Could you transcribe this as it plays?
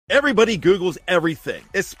Everybody Googles everything,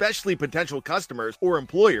 especially potential customers or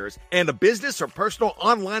employers, and a business or personal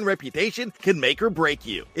online reputation can make or break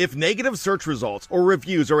you. If negative search results or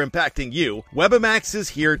reviews are impacting you, Webamax is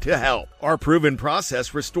here to help. Our proven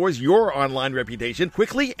process restores your online reputation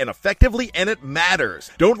quickly and effectively, and it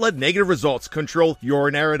matters. Don't let negative results control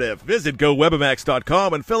your narrative. Visit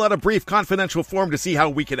GoWebamax.com and fill out a brief confidential form to see how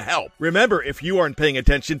we can help. Remember, if you aren't paying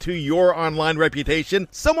attention to your online reputation,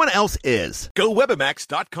 someone else is.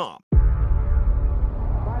 GoWebamax.com.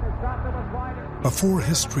 Before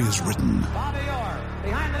history is written,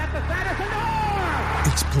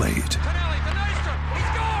 it's played.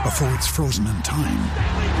 Before it's frozen in time,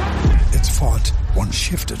 it's fought one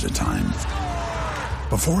shift at a time.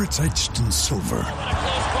 Before it's etched in silver,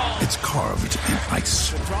 it's carved in ice.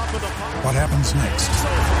 What happens next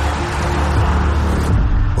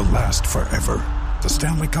will last forever. The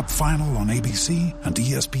Stanley Cup Final on ABC and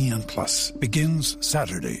ESPN Plus begins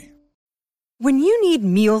Saturday. When you need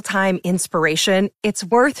mealtime inspiration, it's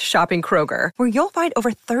worth shopping Kroger, where you'll find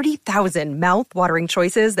over 30,000 mouth-watering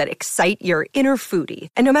choices that excite your inner foodie.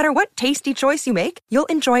 And no matter what tasty choice you make, you'll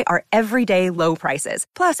enjoy our everyday low prices,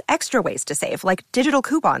 plus extra ways to save, like digital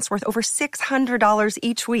coupons worth over $600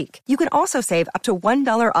 each week. You can also save up to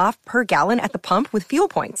 $1 off per gallon at the pump with fuel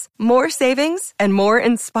points. More savings and more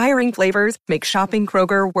inspiring flavors make shopping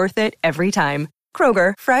Kroger worth it every time.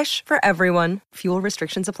 Kroger, fresh for everyone. Fuel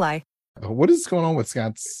restrictions apply. What is going on with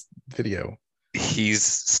Scott's video? He's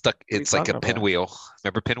stuck. It's like a pinwheel.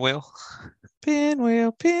 Remember Pinwheel?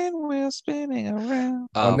 Pinwheel spinning around.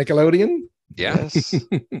 On Nickelodeon? Yes.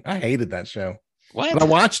 I hated that show. What? But I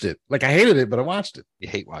watched it. Like, I hated it, but I watched it.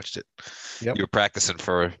 You watched it. Yep. You were practicing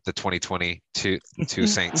for the 2022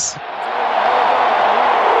 Saints.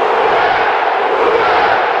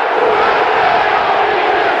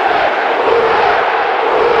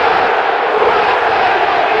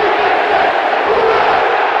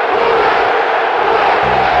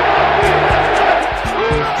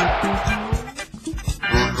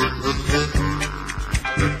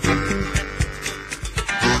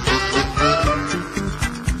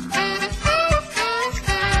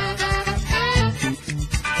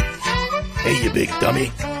 Hey, you big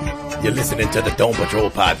dummy. You're listening to the Dome Patrol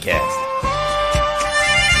podcast.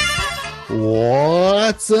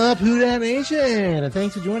 What's up, Who Dat Nation? And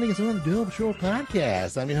thanks for joining us on the Dome Patrol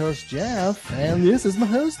podcast. I'm your host, Jeff, and this is my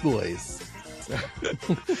host voice.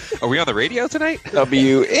 Are we on the radio tonight?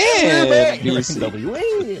 WNBC.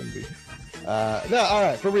 No, all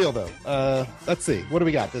right, for real though. Let's see. What do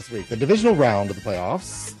we got this week? The divisional round of the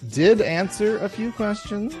playoffs did answer a few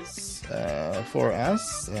questions for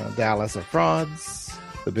us. Dallas are frauds.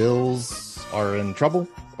 The Bills are in trouble.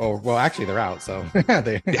 Oh, well, actually, they're out. So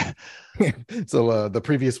So the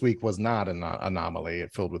previous week was not an anomaly.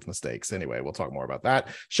 It filled with mistakes. Anyway, we'll talk more about that.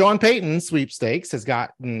 Sean Payton's sweepstakes has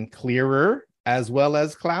gotten clearer as well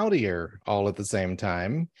as cloudier all at the same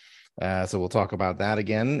time. So we'll talk about that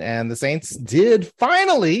again. And the Saints did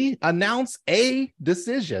finally announce a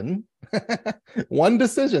decision, one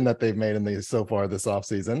decision that they've made in these so far this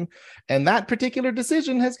offseason. And that particular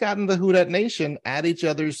decision has gotten the Who Dat Nation at each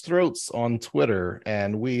other's throats on Twitter.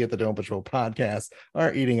 And we at the Dome Patrol podcast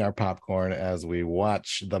are eating our popcorn as we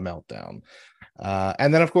watch the meltdown.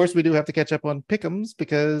 And then, of course, we do have to catch up on Pick'ems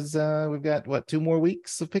because we've got, 2 more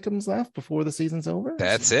weeks of Pick'ems left before the season's over?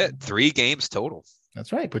 That's it. 3 games total.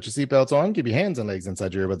 That's right. Put your seatbelts on, keep your hands and legs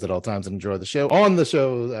inside your earbuds at all times, and enjoy the show. On the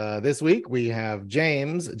show this week, we have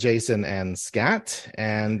James, Jason, and Scott.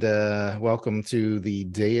 And welcome to the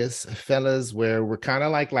dais, fellas, where we're kind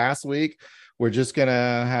of like last week. We're just going to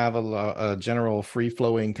have a general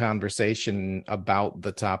free-flowing conversation about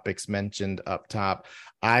the topics mentioned up top.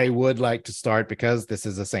 I would like to start, because this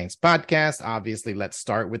is a Saints podcast, obviously, let's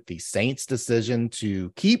start with the Saints' decision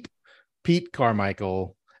to keep Pete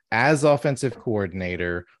Carmichael as offensive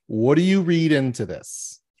coordinator. What do you read into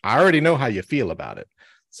this? I already know how you feel about it.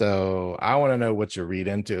 So I want to know what you read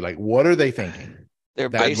into. Like, what are they thinking? They're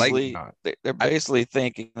basically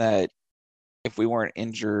thinking that if we weren't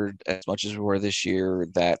injured as much as we were this year,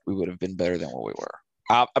 that we would have been better than what we were.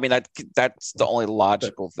 I mean, that's the only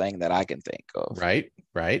logical thing that I can think of. Right.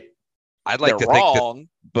 I'd like they're to wrong, think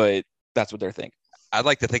but that's what they're thinking. I'd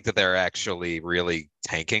like to think that they're actually really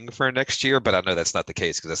tanking for next year, but I know that's not the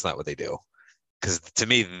case because that's not what they do. Because to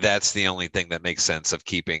me, that's the only thing that makes sense of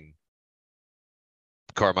keeping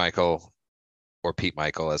Carmichael, or Pete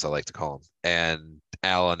Michael, as I like to call him, and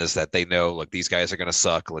Allen, is that they know, look, these guys are going to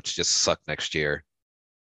suck. Let's just suck next year.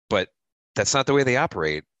 But that's not the way they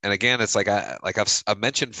operate. And again, it's like I've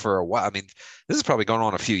mentioned for a while. I mean, this is probably going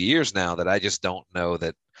on a few years now that I just don't know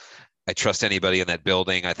that I trust anybody in that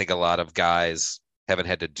building. I think a lot of guys haven't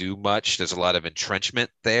had to do much. There's a lot of entrenchment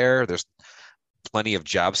there. There's plenty of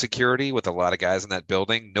job security with a lot of guys in that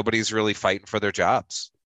building. Nobody's really fighting for their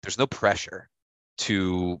jobs. There's no pressure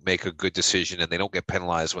to make a good decision, and they don't get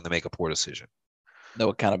penalized when they make a poor decision. No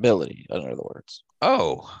accountability, in other words.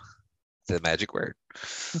 Oh, the magic word.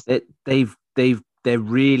 They're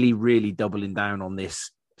really, really doubling down on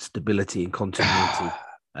this stability and continuity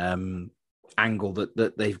angle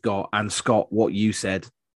that they've got. And Scott, what you said,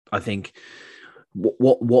 I think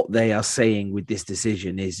what they are saying with this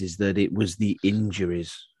decision is that it was the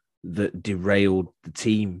injuries that derailed the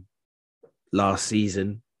team this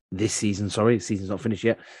season, the season's not finished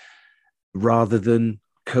yet, rather than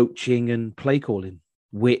coaching and play calling,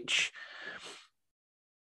 which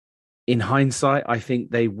in hindsight, I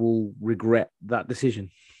think they will regret that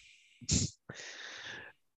decision.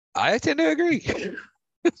 I tend to agree.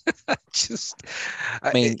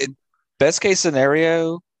 Best case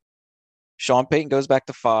scenario, Sean Payton goes back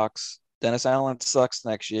to Fox. Dennis Allen sucks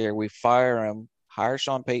next year. We fire him, hire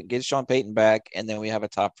Sean Payton, get Sean Payton back, and then we have a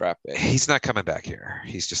top draft pick. He's not coming back here.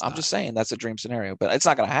 I'm just saying that's a dream scenario, but it's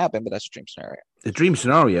not going to happen. But that's a dream scenario. The dream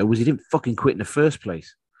scenario was he didn't fucking quit in the first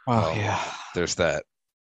place. Oh yeah, there's that.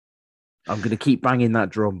 I'm going to keep banging that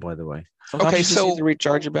drum, by the way. Sometimes you just need to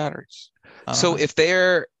recharge your batteries. So if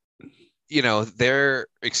their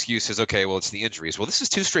excuse is, okay, well, it's the injuries. Well, this is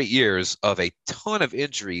 2 straight years of a ton of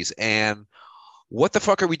injuries. And what the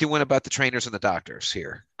fuck are we doing about the trainers and the doctors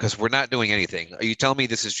here? Because we're not doing anything. Are you telling me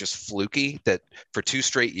this is just fluky, that for 2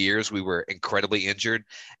 straight years we were incredibly injured?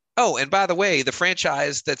 Oh, and by the way, the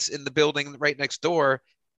franchise that's in the building right next door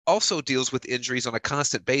also deals with injuries on a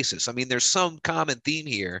constant basis. I mean, there's some common theme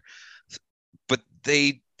here, but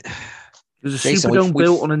there's a Superdome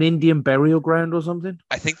built on an Indian burial ground or something.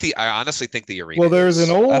 I honestly think the arena. Well, there's an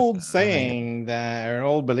old saying or an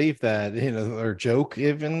old belief that, or joke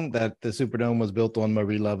even, that the Superdome was built on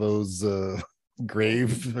Marie Laveau's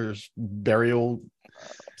grave or burial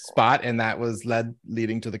spot, and that was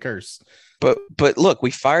leading to the curse. But look,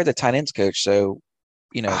 we fired the tight ends coach, so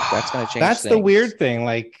that's going to change. That's things. the weird thing.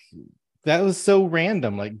 Like, that was so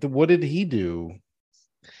random. Like, what did he do?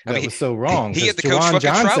 That was so wrong. He had the coach fucking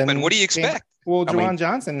Troutman. What do you expect? Juwan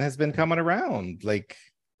Johnson has been coming around. Like,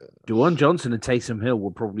 Juwan Johnson and Taysom Hill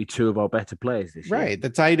were probably 2 of our better players this year. Right. The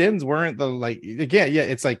tight ends weren't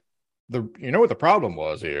it's like what the problem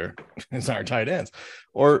was here. It's our tight ends.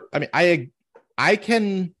 Or, I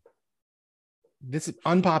can, this is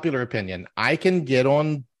unpopular opinion, I can get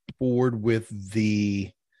on board with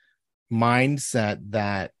the mindset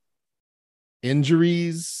that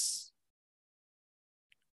injuries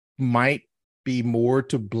might be more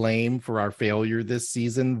to blame for our failure this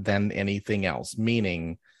season than anything else.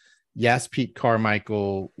 Meaning, yes, Pete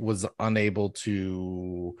Carmichael was unable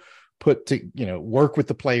to work with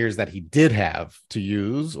the players that he did have to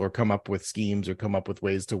use, or come up with schemes, or come up with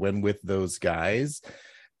ways to win with those guys.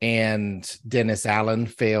 And Dennis Allen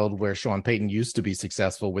failed where Sean Payton used to be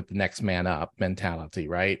successful with the next man up mentality,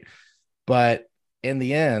 right? But in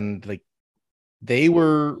the end, like, they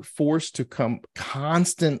were forced to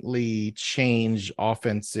constantly change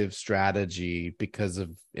offensive strategy because of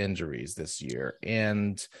injuries this year.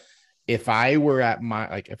 And if I'm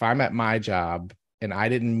at my job and I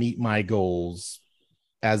didn't meet my goals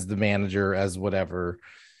as the manager, as whatever,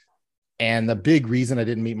 and the big reason I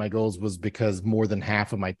didn't meet my goals was because more than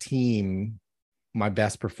half of my team, my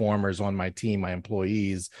best performers on my team, my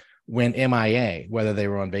employees, went MIA, whether they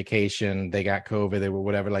were on vacation, they got COVID, they were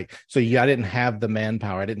whatever. Like, so I didn't have the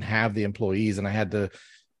manpower, I didn't have the employees, and I had to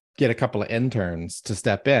get a couple of interns to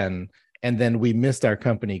step in. And then we missed our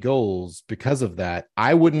company goals because of that.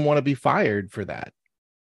 I wouldn't want to be fired for that.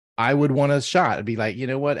 I would want a shot. I'd be like, you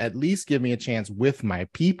know what? At least give me a chance with my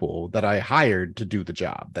people that I hired to do the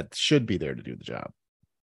job, that should be there to do the job.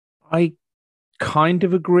 I kind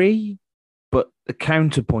of agree, but the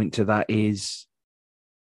counterpoint to that is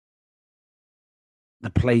the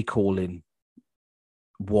play calling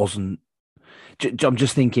wasn't. I'm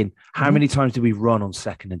just thinking, how many times did we run on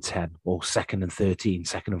 2nd and 10 or 2nd and 13,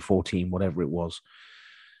 2nd and 14, whatever it was?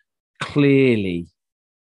 Clearly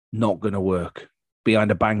not going to work behind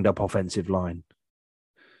a banged up offensive line.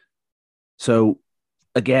 So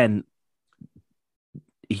again,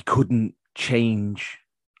 he couldn't change.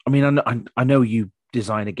 I mean, I know you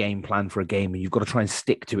design a game plan for a game and you've got to try and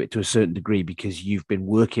stick to it to a certain degree because you've been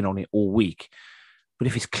working on it all week. But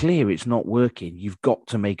if it's clear it's not working, you've got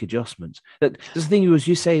to make adjustments. The thing was,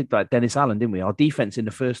 you said that Dennis Allen, didn't we? Our defense in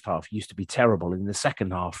the first half used to be terrible. In the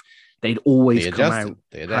second half, they'd always come out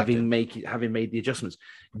having made the adjustments.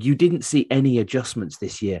 You didn't see any adjustments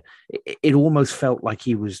this year. It almost felt like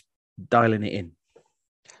he was dialing it in.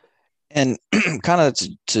 And kind of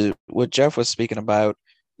to what Jeff was speaking about,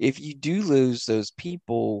 if you do lose those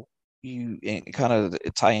people, you kind of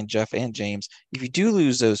tie in Jeff and James. If you do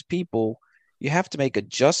lose those people, you have to make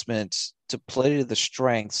adjustments to play to the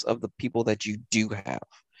strengths of the people that you do have.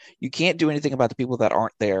 You can't do anything about the people that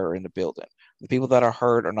aren't there in the building. The people that are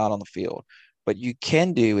hurt are not on the field. But you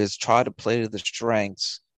can do is try to play to the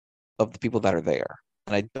strengths of the people that are there.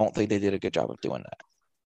 And I don't think they did a good job of doing that.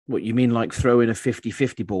 What you mean, like throwing a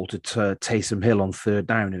 50-50 ball to Taysom Hill on third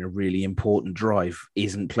down in a really important drive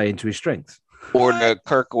isn't playing to his strengths? Or to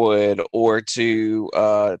Kirkwood, or to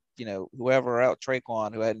whoever else,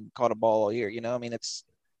 Traquan, who hadn't caught a ball all year. I mean,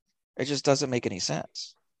 it just doesn't make any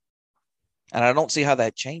sense, and I don't see how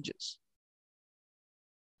that changes.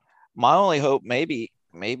 My only hope, maybe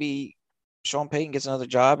Sean Payton gets another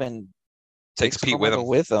job and takes Pete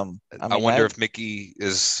with him. I wonder if Mickey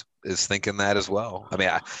is thinking that as well. I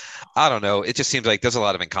mean, I don't know. It just seems like there's a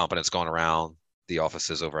lot of incompetence going around the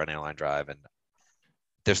offices over on Airline Drive, and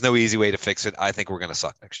there's no easy way to fix it. I think we're going to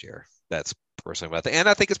suck next year. That's personally what I think. And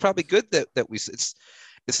I think it's probably good that it's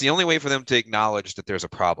the only way for them to acknowledge that there's a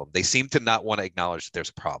problem. They seem to not want to acknowledge that there's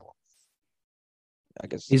a problem. I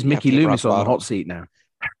guess is Mickey Loomis on the hot seat now?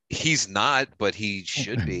 He's not, but he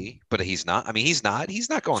should be. But he's not. I mean, he's not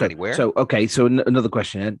going anywhere. So okay. So another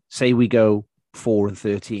question. Then. Say we go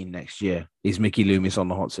 4-13 next year. Is Mickey Loomis on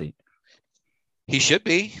the hot seat? He should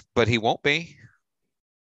be, but he won't be.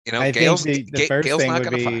 Gail's not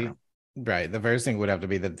going to fire him. Right. The first thing would have to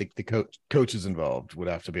be that the coaches involved would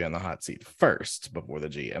have to be on the hot seat first before the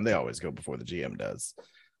GM. They always go before the GM does.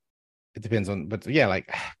 It depends on, but yeah,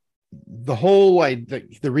 like the whole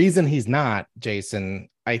the reason he's not, Jason,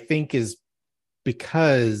 I think is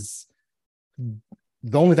because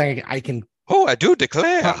the only thing I can. Oh, I do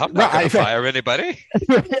declare I'm not going to fire anybody.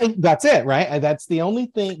 That's it, right? That's the only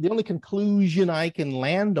thing. The only conclusion I can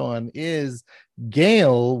land on is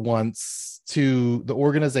Gail wants the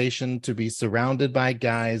organization to be surrounded by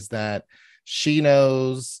guys that she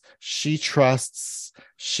knows, she trusts,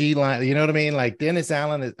 you know what I mean? Like Dennis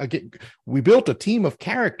Allen is, again, we built a team of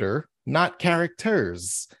character, not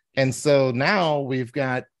characters. And so now we've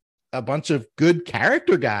got a bunch of good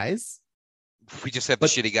character guys. We just have the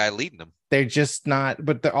shitty guy leading them. They're just not,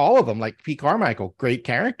 but they're all of them, like Pete Carmichael, great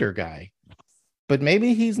character guy. But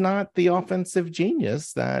maybe he's not the offensive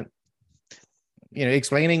genius that,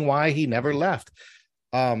 explaining why he never left.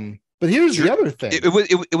 But here's the other thing.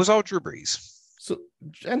 It was all Drew Brees. So,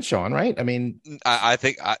 and Sean, right? I mean, I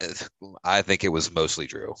think it was mostly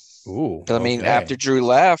Drew. Ooh. I mean, after Drew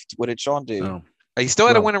left, what did Sean do? Oh. He still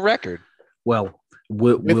had a winning record. Well,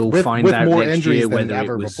 we'll find out more next year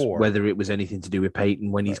whether it was anything to do with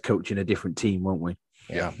Peyton when he's coaching a different team, won't we?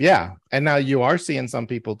 Yeah. And now you are seeing some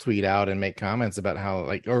people tweet out and make comments about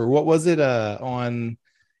how, or what was it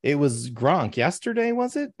it was Gronk yesterday,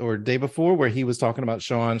 was it? Or day before, where he was talking about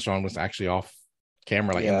Sean. Sean was actually off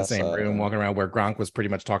camera, in the same room, walking around, where Gronk was pretty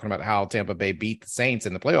much talking about how Tampa Bay beat the Saints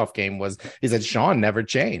in the playoff game. He said Sean never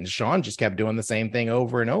changed. Sean just kept doing the same thing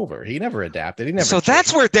over and over. He never adapted. He never. So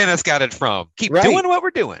that's where Dennis got it from. Keep doing what we're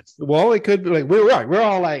doing. Well, it could be like we're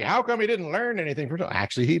all like, how come he didn't learn anything from?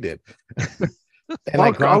 Actually, he did. And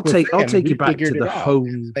I'll take you back to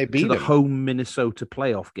the home Minnesota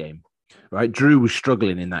playoff game. Right, Drew was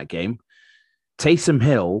struggling in that game. Taysom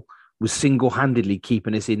Hill was single-handedly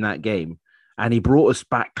keeping us in that game, and he brought us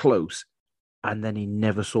back close, and then he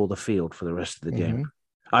never saw the field for the rest of the game.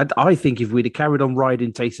 I think if we'd have carried on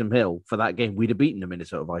riding Taysom Hill for that game, we'd have beaten the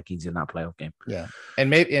Minnesota Vikings in that playoff game. Yeah, and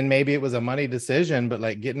maybe it was a money decision, but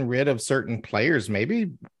like getting rid of certain players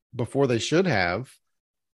maybe before they should have.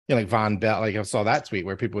 Like Von Bell, like I saw that tweet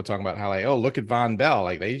where people were talking about how, like, oh, look at Von Bell.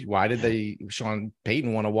 Like why did Sean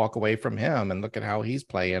Payton want to walk away from him, and look at how he's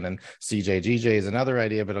playing. And CJGJ is another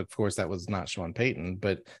idea, but of course that was not Sean Payton.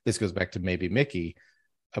 But this goes back to maybe Mickey.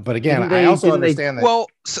 But again, I also understand that. Well,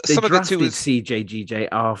 they some of the two is CJGJ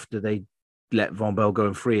after they let Von Bell go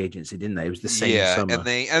in free agency, didn't they? It was the same summer.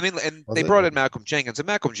 And they brought in Malcolm Jenkins, and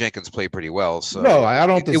Malcolm Jenkins played pretty well. So no, I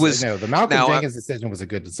don't. The Malcolm Jenkins decision was a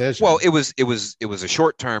good decision. Well, it was a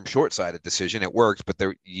short-sighted decision. It worked, but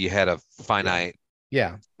you had a finite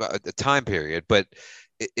a time period. But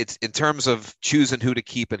it's in terms of choosing who to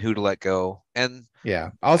keep and who to let go. And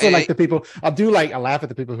also like the people, I laugh at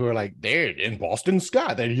the people who are like, they're in Boston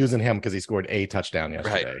Scott. They're using him because he scored a touchdown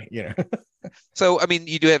yesterday. Right. So, I mean,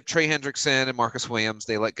 you do have Trey Hendrickson and Marcus Williams.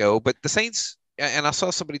 They let go, but the Saints, and I saw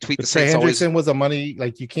somebody tweet the Saints. Trey Hendrickson was a money,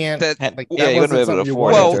 like you can't. You wouldn't be able to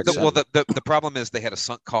afford. The problem is they had a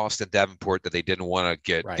sunk cost in Davenport that they didn't want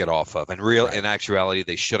to get off of. And in actuality,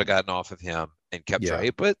 they should have gotten off of him and kept Trey,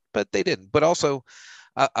 but they didn't. But also,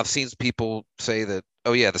 I've seen people say that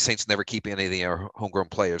oh yeah, the Saints never keep any of their homegrown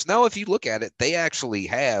players. Now, if you look at it, they actually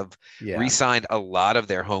have re-signed a lot of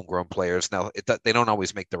their homegrown players. Now, they don't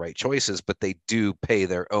always make the right choices, but they do pay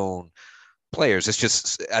their own players. It's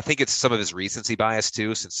just, I think it's some of his recency bias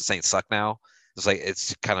too, since the Saints suck now.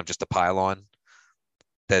 It's kind of just a pile on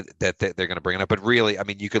that they're going to bring it up. But really, I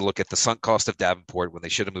mean, you could look at the sunk cost of Davenport when they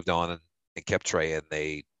should have moved on and kept Trey, and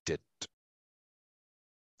they didn't.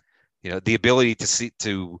 The ability to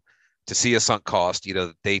see a sunk cost,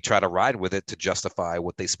 they try to ride with it to justify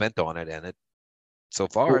what they spent on it, and it so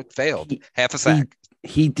far it failed. Half a sack.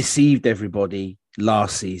 He deceived everybody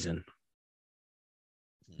last season.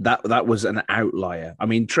 That was an outlier. I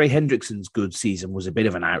mean, Trey Hendrickson's good season was a bit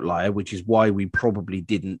of an outlier, which is why we probably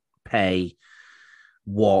didn't pay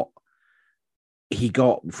what he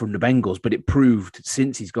got from the Bengals. But it proved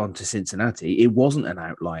since he's gone to Cincinnati, it wasn't an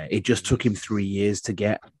outlier. It just took him 3 years to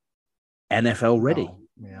get NFL ready. Oh,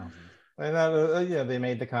 yeah. And they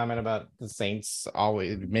made the comment about the Saints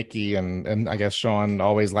always, Mickey and I guess Sean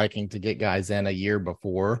always liking to get guys in a year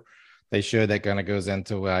before they should. That kind of goes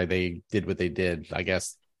into why they did what they did. I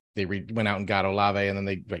guess they went out and got Olave, and then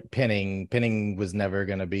they Penning was never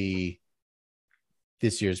going to be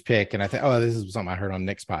this year's pick. And I think, this is something I heard on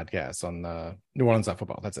Nick's podcast on New Orleans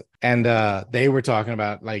Football. That's it. And they were talking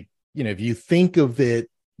about, if you think of it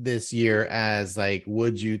this year as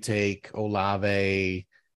would you take Olave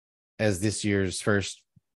as this year's first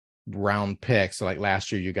round pick? So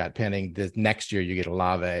last year you got Penning, this next year you get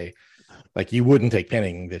Olave. You wouldn't take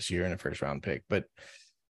Penning this year in a first round pick, but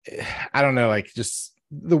I don't know, just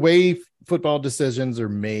the way football decisions are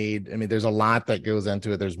made. I mean, there's a lot that goes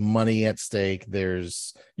into it. There's money at stake.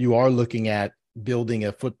 You are looking at building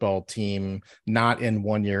a football team, not in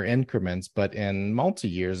 1 year increments, but in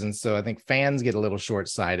multi-years. And so I think fans get a little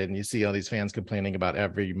short-sighted, and you see all these fans complaining about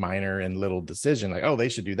every minor and little decision, they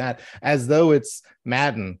should do that, as though it's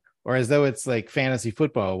Madden or as though it's fantasy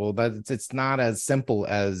football. Well, it's not as simple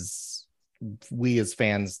as we as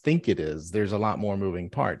fans think it is. There's a lot more moving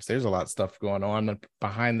parts. There's a lot of stuff going on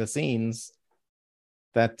behind the scenes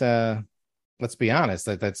that let's be honest,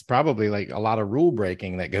 that's probably a lot of rule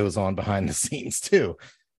breaking that goes on behind the scenes too.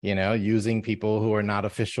 Using people who are not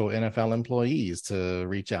official NFL employees to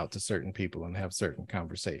reach out to certain people and have certain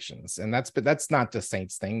conversations. And that's not the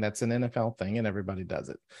Saints thing. That's an NFL thing, and everybody does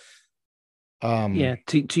it.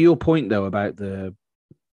 To your point though about the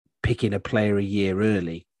picking a player a year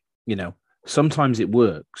early, sometimes it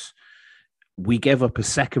works. We gave up a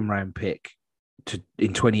second round pick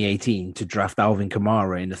in 2018 to draft Alvin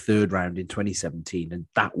Kamara in the third round in 2017, and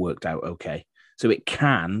that worked out okay. So it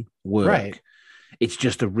can work. Right. It's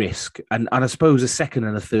just a risk. And I suppose a second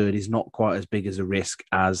and a third is not quite as big as a risk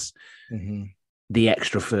as the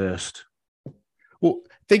extra first. Well,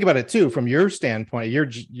 think about it too, from your standpoint,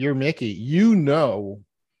 you're Mickey,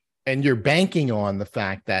 and you're banking on the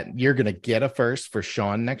fact that you're going to get a first for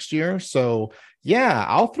Sean next year. So yeah,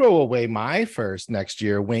 I'll throw away my first next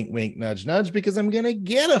year, wink, wink, nudge, nudge, because I'm going to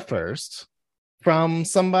get a first from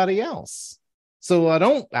somebody else. So I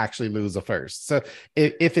don't actually lose a first. So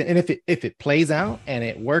if it plays out and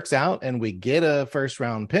it works out and we get a first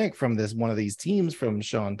round pick from one of these teams for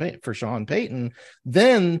Sean Payton,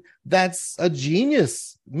 then that's a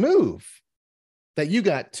genius move. That you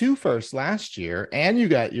got 2 firsts last year, and you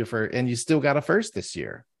got your first, and you still got a first this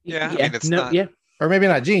year. Yeah, I mean, it's not, or maybe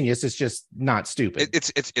not genius. It's just not stupid.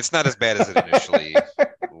 It's not as bad as it initially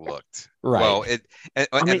looked. Right. Well,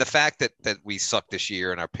 and the fact that we sucked this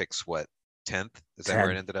year and our picks 10th, is that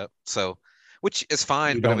where it ended up? So, which is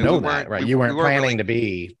fine. You don't know that, right? You weren't planning to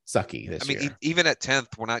be sucky this year. I mean, even at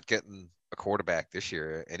 10th, we're not getting a quarterback this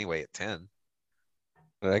year anyway. At 10,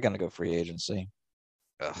 they're gonna go free agency.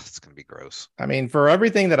 Ugh, it's going to be gross. I mean, for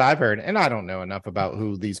everything that I've heard, and I don't know enough about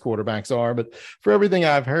who these quarterbacks are, but for everything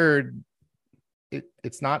I've heard,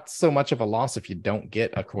 it's not so much of a loss if you don't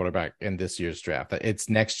get a quarterback in this year's draft. It's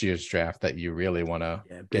next year's draft that you really want to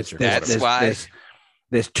get your quarterback. That's why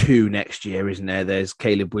there's 2 next year, isn't there? There's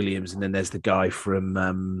Caleb Williams, and then there's the guy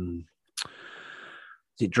from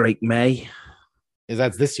is it Drake May?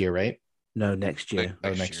 That's this year, right? No, next year.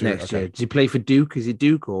 Next year. Next year. Does he play for Duke? Is it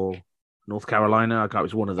Duke or North Carolina? I can't. It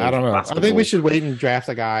was one of those. I don't know. I think we should wait and draft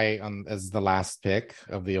a guy as the last pick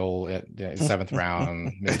of the old 7th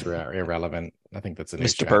round, Mr. Irrelevant. I think that's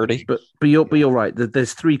Mr. Birdie. But you're right.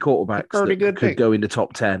 There's 3 quarterbacks that could go in the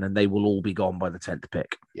top 10, and they will all be gone by the 10th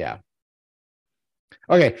pick. Yeah.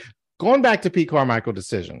 Okay, going back to Pete Carmichael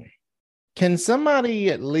decision. Can somebody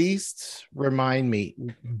at least remind me?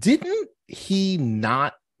 Didn't he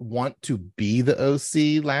not want to be the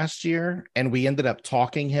OC last year, and we ended up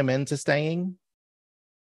talking him into staying?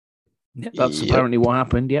 Yep, that's apparently what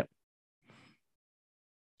happened. Yep.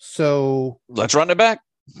 So let's run it back.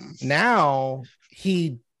 Now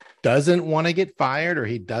he doesn't want to get fired, or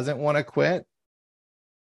he doesn't want to quit.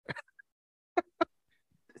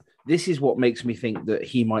 This is what makes me think that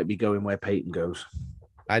he might be going where Peyton goes.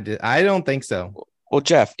 I don't think so. Well,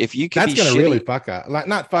 Jeff, if you can, that's going to really fuck us. Like,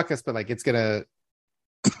 not fuck us, but like it's going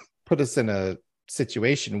to put us in a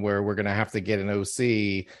situation where we're going to have to get an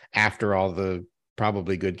OC after all the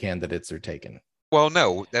probably good candidates are taken. Well,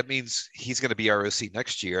 no, that means he's going to be our OC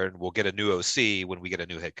next year, and we'll get a new OC when we get a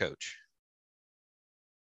new head coach.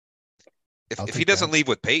 If he doesn't leave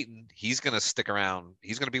with Peyton, he's going to stick around.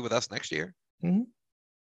 He's going to be with us next year. Mm-hmm.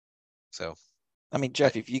 So, I mean,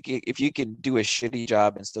 Jeff, if you could do a shitty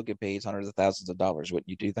job and still get paid hundreds of thousands of dollars, wouldn't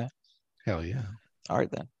you do that? Hell yeah! All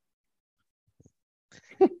right then.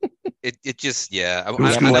 it just I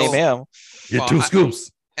blame him. Get two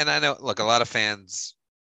scoops. And I know, look, a lot of fans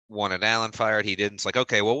wanted Allen fired. He didn't. It's like,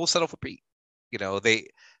 okay, well, we'll settle for Pete. You know, they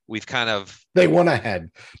want ahead.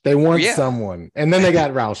 They want someone, and then they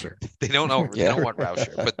got Rauscher. They don't know. They don't want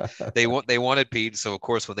Rauscher, but they wanted Pete. So of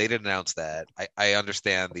course, when they didn't announce that, I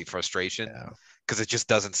understand the frustration because it just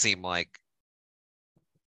doesn't seem like,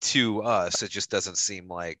 to us, it just doesn't seem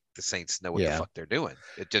like the Saints know what the fuck they're doing.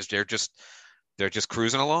 They're just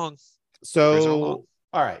cruising along. So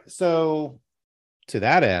all right. So to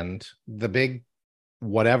that end, the big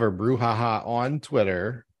whatever brouhaha on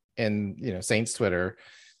Twitter and Saints Twitter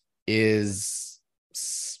is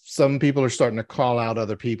some people are starting to call out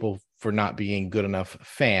other people for not being good enough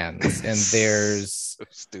fans. And there's so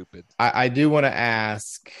stupid. I do want to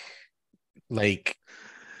ask, like,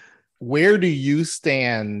 where do you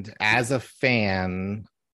stand as a fan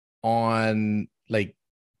on like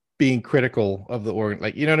being critical of the organ?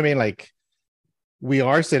 Like, you know what I mean? Like, we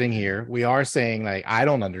are sitting here, we are saying, like, I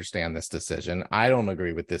don't understand this decision. I don't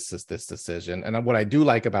agree with this decision. And what I do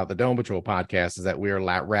like about the Dome Patrol podcast is that we are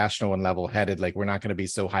rational and level-headed. Like, we're not going to be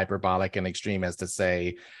so hyperbolic and extreme as to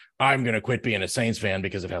say, I'm going to quit being a Saints fan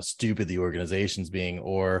because of how stupid the organization's being,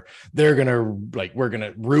 or we're going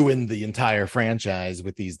to ruin the entire franchise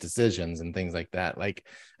with these decisions and things like that. Like,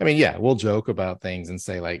 I mean, yeah, we'll joke about things and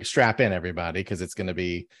say, like, strap in everybody, because it's going to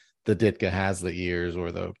be the Ditka Hazlitt years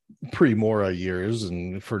or the pre-Mora years,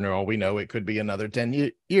 and for all we know, it could be another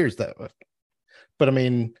 10 years. But I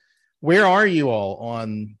mean, where are you all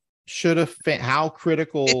on how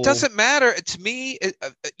critical? It doesn't matter to me.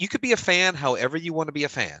 You could be a fan however you want to be a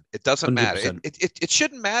fan. It doesn't 100%. Matter. It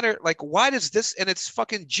shouldn't matter. Like, why does this? And it's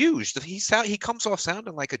fucking Jews. He comes off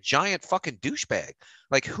sounding like a giant fucking douchebag.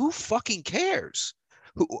 Like, who fucking cares?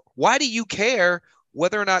 Why do you care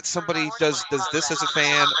whether or not somebody does this as a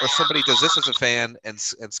fan or somebody does this as a fan? And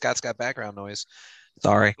Scott's got background noise.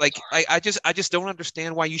 Sorry. Like, I just don't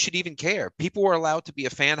understand why you should even care. People are allowed to be a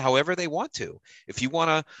fan however they want to. If you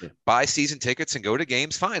want to buy season tickets and go to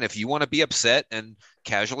games, fine. If you want to be upset and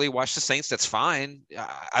casually watch the Saints, that's fine.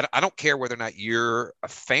 I don't care whether or not you're a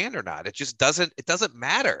fan or not. It doesn't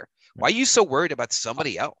matter. Why are you so worried about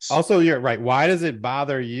somebody else? Also, you're right. Why does it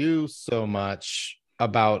bother you so much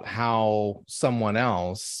about how someone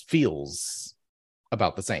else feels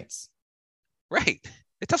about the Saints? Right.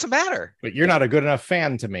 It doesn't matter. But you're not a good enough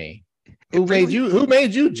fan to me. Who made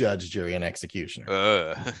you judge, jury, and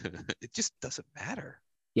executioner? It just doesn't matter.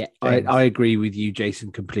 Yeah, I agree with you,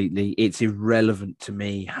 Jason, completely. It's irrelevant to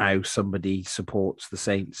me how somebody supports the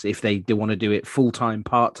Saints. If they want to do it full-time,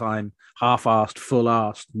 part-time, half-assed,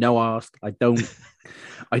 full-assed, no-assed, I don't.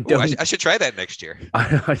 I should try that next year.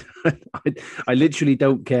 I literally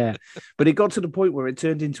don't care. But it got to the point where it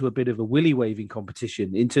turned into a bit of a willy waving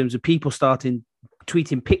competition in terms of people starting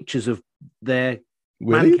tweeting pictures of their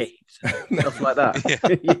man caves and stuff like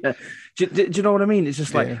that. Yeah. Do you know what I mean? It's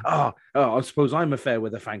just like, I suppose I'm a fair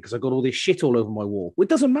weather fan because I got all this shit all over my wall. Well, it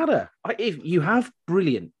doesn't matter. If you have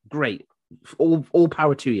brilliant, great, all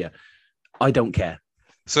power to you. I don't care.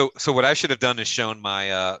 So what I should have done is shown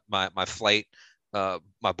my my flight,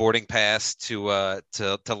 my boarding pass to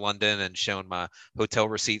London, and shown my hotel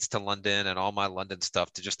receipts to London and all my London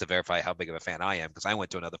stuff to verify how big of a fan I am, because I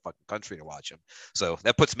went to another fucking country to watch him. So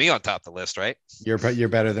that puts me on top of the list, right? You're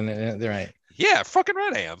better than right. Yeah, fucking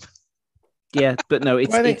right I am. Yeah, but no,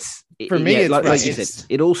 it's for me. It's like you said,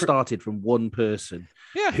 it all started from one person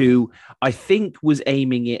who I think was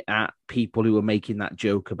aiming it at people who were making that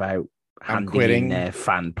joke about handing in their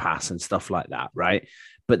fan pass and stuff like that, right?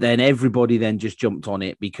 But then everybody then just jumped on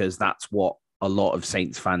it because that's what a lot of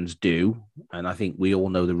Saints fans do, and I think we all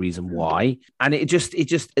know the reason why. And it just,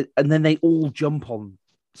 and then they all jump on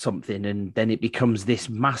something, and then it becomes this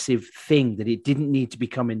massive thing that it didn't need to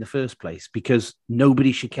become in the first place, because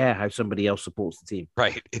nobody should care how somebody else supports the team.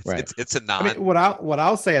 Right. It's a non. I mean, what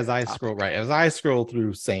I'll say as I scroll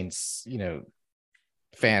through Saints,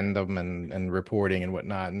 fandom and reporting and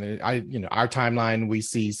whatnot, and our timeline, we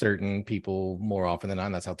see certain people more often than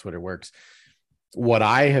not. That's how Twitter works. What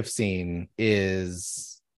I have seen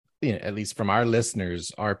is, at least from our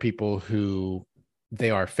listeners, are people who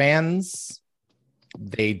they are fans.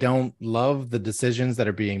 They don't love the decisions that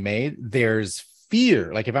are being made. There's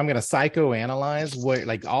fear. Like, if I'm going to psychoanalyze what,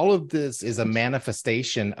 like, all of this is a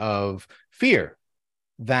manifestation of fear,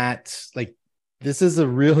 that, like, this is a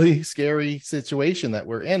really scary situation that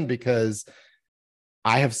we're in, because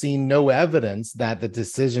I have seen no evidence that the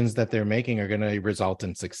decisions that they're making are going to result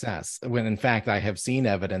in success, when in fact I have seen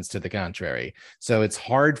evidence to the contrary. So it's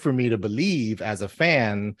hard for me to believe as a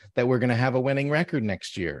fan that we're going to have a winning record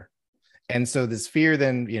next year. And so this fear,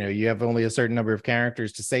 then, you have only a certain number of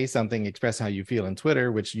characters to say something, express how you feel in Twitter,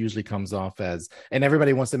 which usually comes off as, and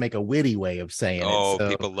everybody wants to make a witty way of saying it. Oh, So,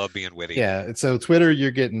 people love being witty. Yeah. And so Twitter,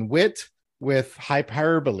 you're getting wit with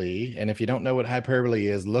hyperbole. And if you don't know what hyperbole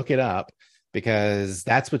is, look it up, because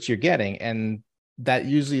that's what you're getting. And that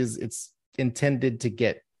usually it's intended to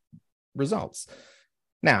get results.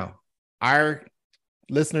 Now, our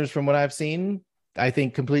listeners, from what I've seen, I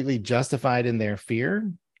think completely justified in their fear.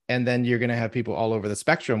 And then you're going to have people all over the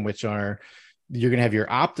spectrum, which are, you're going to have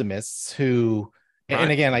your optimists who, right.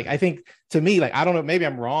 And again, like, I think, to me, like, I don't know, maybe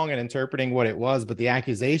I'm wrong in interpreting what it was, but the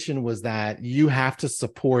accusation was that you have to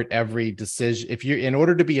support every decision. If you're, in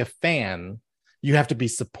order to be a fan, you have to be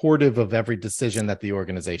supportive of every decision that the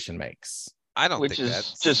organization makes. I don't Which think is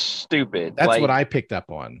that's just stupid. That's what I picked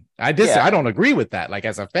up on. I don't agree with that. Like,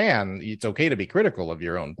 as a fan, it's okay to be critical of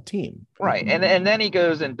your own team. Right. And then he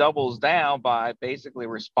goes and doubles down by basically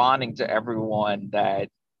responding to everyone that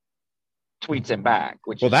tweets him back,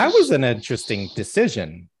 which that was an interesting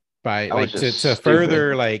decision by, like, to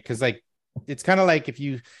further, like, because, like, it's kind of like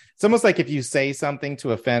it's almost like if you say something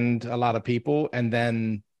to offend a lot of people and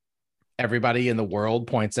then everybody in the world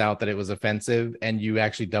points out that it was offensive, and you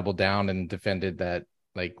actually doubled down and defended that,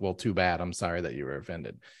 like, well, too bad, I'm sorry that you were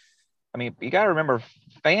offended. I mean, you got to remember,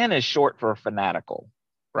 fan is short for fanatical,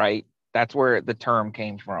 right? That's where the term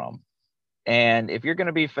came from. And if you're going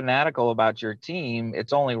to be fanatical about your team,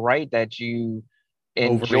 it's only right that you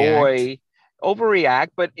overreact,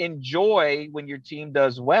 but enjoy when your team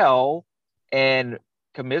does well, and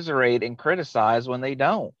commiserate and criticize when they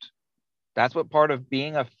don't. That's what part of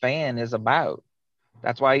being a fan is about.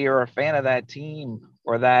 That's why you're a fan of that team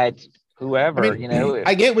or that whoever, I mean,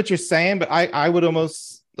 I get what you're saying, but I would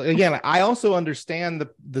almost, again, I also understand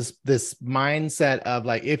this mindset of,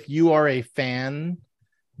 like, if you are a fan,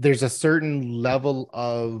 there's a certain level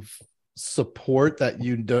of support that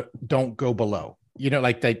you don't go below,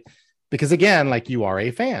 like that, because, again, like, you are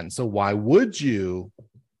a fan. So why would you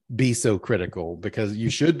be so critical? Because you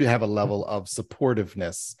should have a level of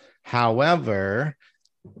supportiveness. However,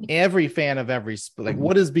 every fan of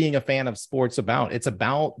what is being a fan of sports about? It's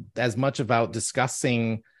about, as much about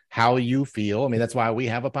discussing how you feel. I mean, that's why we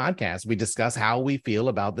have a podcast. We discuss how we feel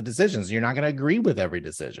about the decisions. You're not going to agree with every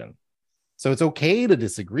decision. So it's okay to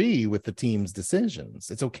disagree with the team's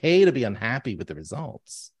decisions. It's okay to be unhappy with the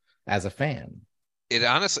results as a fan. It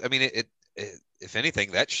honestly, I mean, it if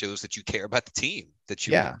anything, that shows that you care about the team, that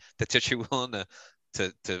you're willing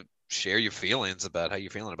to share your feelings about how you're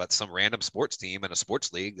feeling about some random sports team in a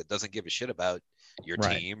sports league that doesn't give a shit about your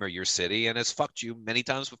team or your city and has fucked you many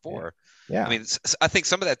times before. Yeah. I mean, I think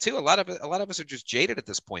some of that too, a lot of us are just jaded at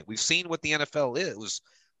this point. We've seen what the NFL is.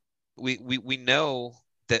 We know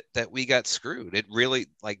that we got screwed. It really,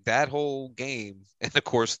 like, that whole game, and of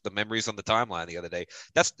course the memories on the timeline the other day.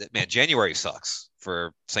 January sucks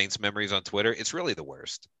for Saints memories on Twitter. It's really the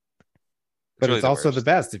worst. But it's also the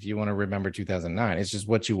best if you want to remember 2009. It's just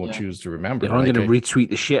what you will choose to remember. Yeah, I'm going to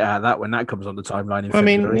retweet the shit out of that when that comes on the timeline. I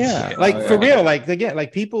mean, for real, like, again,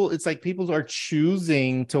 like, it's like people are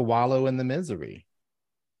choosing to wallow in the misery,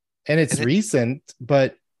 and it's recent.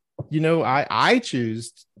 But I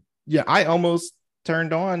choose. Yeah, I almost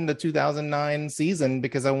turned on the 2009 season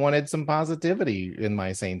because I wanted some positivity in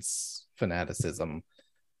my Saints fanaticism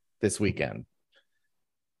this weekend.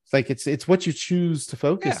 Like, it's what you choose to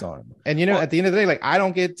focus on. And at the end of the day, like, I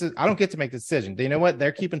don't get to make the decision. You know what?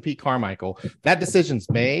 They're keeping Pete Carmichael. That decision's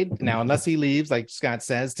made. Now, unless he leaves, like Scott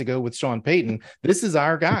says, to go with Sean Payton, this is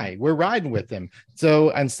our guy. We're riding with him. So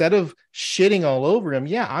instead of shitting all over him,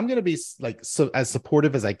 I'm going to be, like, as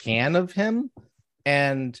supportive as I can of him.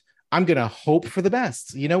 And I'm going to hope for the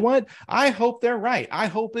best. You know what? I hope they're right. I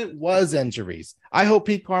hope it was injuries. I hope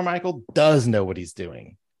Pete Carmichael does know what he's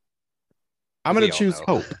doing. I'm going to choose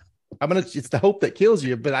hope. It's the hope that kills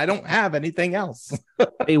you, but I don't have anything else.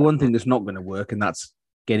 Hey, one thing that's not going to work, and that's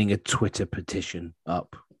getting a Twitter petition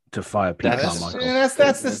up to fire Pete Carmichael. That's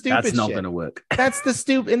the stupid. That's not going to work. That's the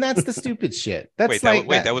stupid shit. That's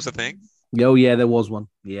that was a thing. Oh yeah, there was one.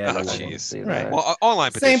 Yeah. Oh jeez. Right. Well,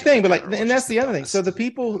 online same thing, but and that's the other thing. So the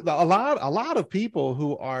people, a lot of people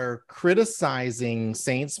who are criticizing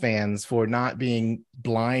Saints fans for not being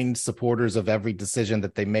blind supporters of every decision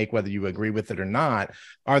that they make, whether you agree with it or not,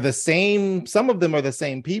 are the same. Some of them are the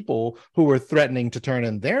same people who were threatening to turn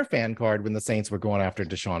in their fan card when the Saints were going after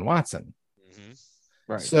Deshaun Watson.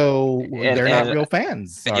 Right. So they're not real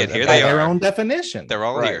fans. And yet here by they their are. own definition. They're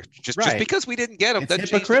all here. Just because we didn't get them doesn't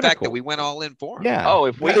change the fact that we went all in for them. Yeah. Oh,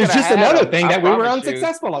 if we it was just another thing that we were you.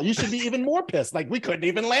 unsuccessful on. You should be even more pissed. Like we couldn't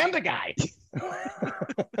even land a guy.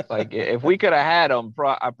 Like if we could have had him,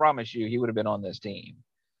 I promise you, he would have been on this team.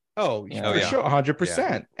 Oh, for sure, 100%.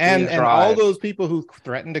 Yeah. And all those people who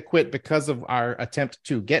threatened to quit because of our attempt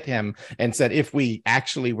to get him and said if we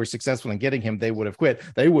actually were successful in getting him, they would have quit.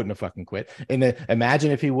 They wouldn't have fucking quit. And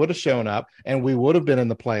imagine if he would have shown up and we would have been in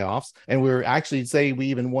the playoffs and we were actually say we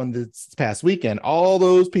even won this past weekend. All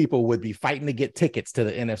those people would be fighting to get tickets to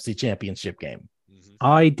the NFC Championship game.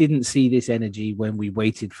 I didn't see this energy when we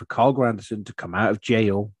waited for Carl Granderson to come out of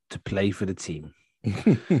jail to play for the team.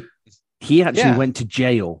 He actually went to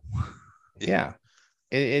jail. Yeah.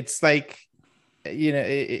 It's like, you know,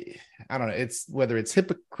 I don't know. It's whether it's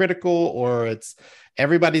hypocritical or it's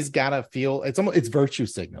everybody's got to feel it's virtue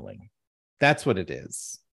signaling. That's what it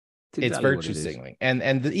is. It's virtue signaling.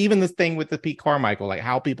 And even the thing with the Pete Carmichael, like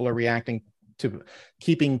how people are reacting to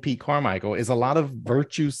keeping Pete Carmichael is a lot of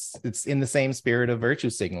virtue. It's in the same spirit of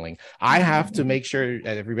virtue signaling. I have to make sure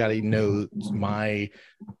that everybody knows my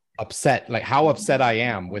upset, like how upset I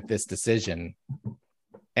am with this decision,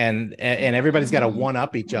 and everybody's got to one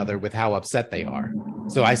up each other with how upset they are.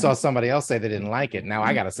 So I saw somebody else say they didn't like it. Now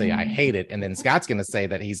I got to say I hate it, and then Scott's going to say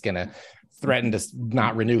that he's going to threaten to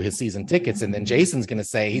not renew his season tickets, and then Jason's going to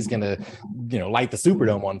say he's going to, light the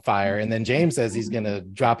Superdome on fire, and then James says he's going to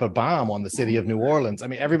drop a bomb on the city of New Orleans. I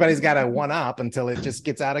mean, everybody's got to one up until it just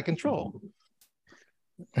gets out of control.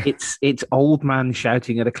 It's old man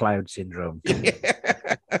shouting at a cloud syndrome.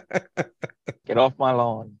 Get off my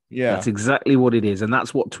lawn. Yeah, that's exactly what it is, and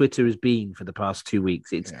that's what Twitter has been for the past 2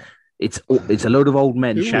 weeks. It's a load of old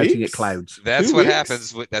men shouting at clouds. That's what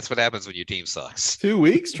happens. That's what happens when your team sucks. 2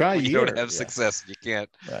 weeks, try a year. You don't have success. You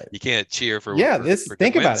can't cheer for.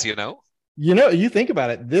 Think about it. You think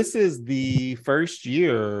about it. This is the first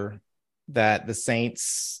year that the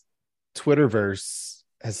Saints Twitterverse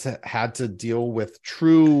has had to deal with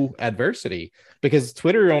true adversity, because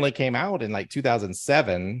Twitter only came out in like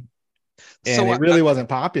 2007 and it really wasn't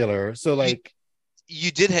popular. So like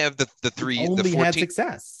you did have the 14 had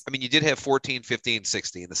success. I mean, you did have 14, 15,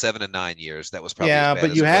 16, the 7 and 9 years. That was probably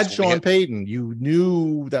but you had Sean Payton. You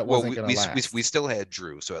knew that wasn't going to last. We still had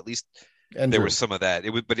Drew, so at least was some of that.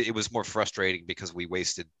 But it was more frustrating because we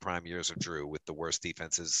wasted prime years of Drew with the worst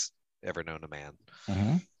defenses ever known to man.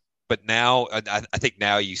 Mm-hmm. But now, I think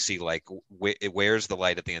now you see like where's the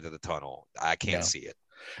light at the end of the tunnel? I can't see it.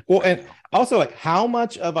 Well, and also like how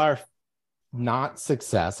much of our not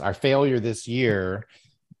success, our failure this year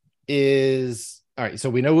is all right. So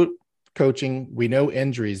we know coaching, we know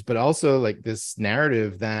injuries, but also like this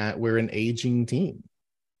narrative that we're an aging team.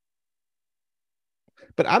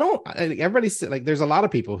 But everybody's like, there's a lot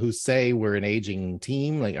of people who say we're an aging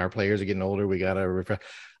team. Like our players are getting older. We got to refresh.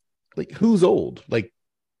 Like who's old? Like,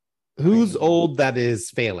 who's old that is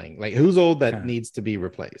failing? Like who's old that needs to be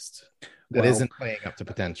replaced? That isn't playing up to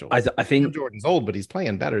potential. I think Jordan's old, but he's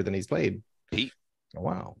playing better than he's played. Pete. Oh,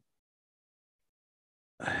 wow.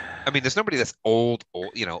 I mean, there's nobody that's old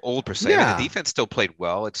per se. Yeah. I mean, the defense still played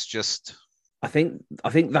well. It's just I think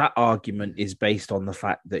that argument is based on the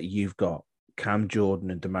fact that you've got Cam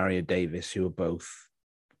Jordan and Demario Davis, who are both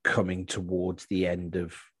coming towards the end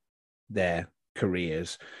of their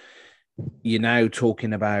careers. You're now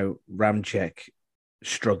talking about Ramczyk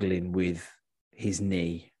struggling with his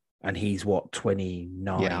knee, and he's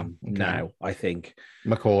 29 now, I think.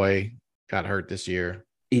 McCoy got hurt this year.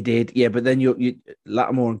 He did, yeah. But then you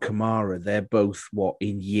Lattimore and Kamara, they're both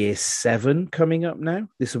in year 7 coming up now.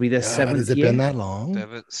 This will be their 7th. Has it year? been that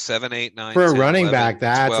long? 7, 8, 9 for 10, a running 11, back.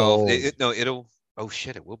 That's 12. old. It'll. Oh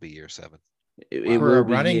shit! It will be year 7. It for will a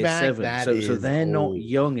be running year back, 7. So they're not old.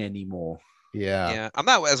 young anymore. Yeah. I'm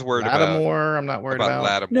not as worried Lattimore. I'm not worried about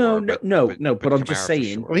Lattimore. No. But I'm just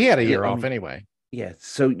saying. Sure. Well, he had a year Yeah, off anyway. Yeah.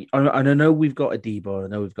 So I know we've got Adebo. I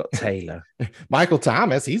know we've got Taylor. Michael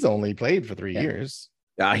Thomas, he's only played for 3 years.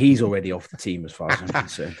 He's already off the team as far as I'm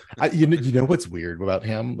concerned. You know what's weird about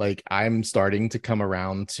him? Like, I'm starting to come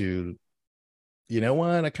around to, you know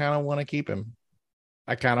what? I kind of want to keep him.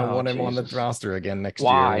 I kind of want him on the roster again next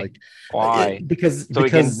year. Like, why? Because he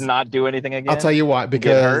can not do anything again. I'll tell you why.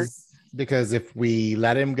 Because if we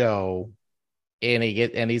let him go and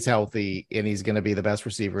he's healthy and he's going to be the best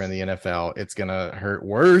receiver in the NFL, it's going to hurt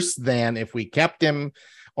worse than if we kept him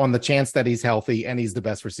on the chance that he's healthy and he's the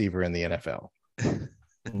best receiver in the NFL.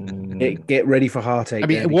 Get ready for heartache. I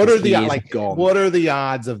mean, what are the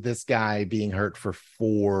odds of this guy being hurt for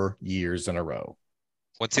 4 years in a row?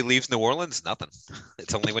 Once he leaves New Orleans, nothing.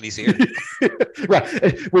 It's only when he's here.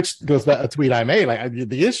 Right. Which goes back to a tweet I made. Like,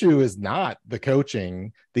 the issue is not the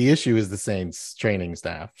coaching. The issue is the Saints training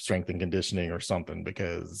staff, strength and conditioning or something,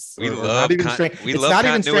 because we love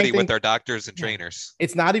continuity with our doctors and trainers.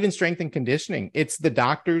 It's not even strength and conditioning. It's the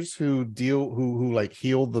doctors who like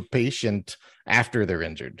heal the patient after they're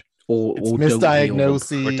injured. Or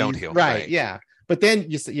misdiagnoses. Or don't heal. Right. Yeah. But then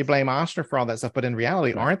you blame Oshner for all that stuff. But in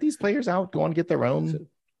reality, aren't these players out going to get their own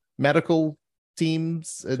medical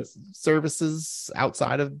teams services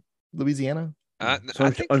outside of Louisiana?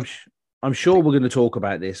 I'm sure we're going to talk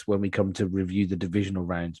about this when we come to review the divisional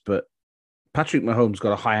rounds. But Patrick Mahomes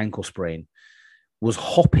got a high ankle sprain, was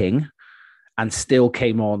hopping, and still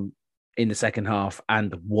came on in the second half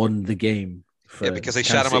and won the game. Because they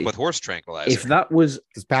shot him up with horse tranquilizer. If that was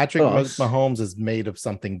because Patrick Mahomes is made of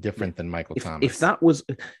something different than Michael Thomas. If that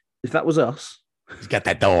was us, he's got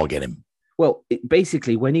that dog in him. Well,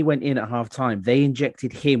 basically, when he went in at halftime, they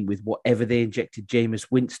injected him with whatever they injected Jameis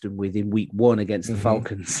Winston with in week 1 against the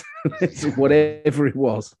Falcons. Whatever it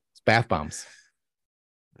was. It's bath bombs.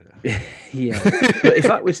 Yeah. But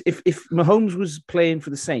if Mahomes was playing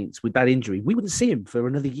for the Saints with that injury, we wouldn't see him for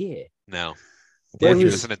another year. No. In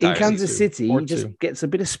Kansas City, he just gets a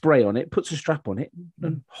bit of spray on it, puts a strap on it,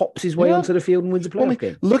 and hops his way onto the field and wins a playoff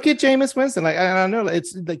game. Look at Jameis Winston. Like, I don't know.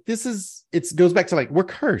 It's like it goes back to, like, we're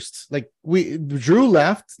cursed. Like, Drew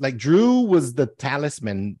left. Like, Drew was the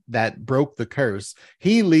talisman that broke the curse.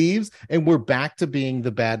 He leaves, and we're back to being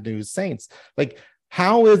the bad news Saints. Like,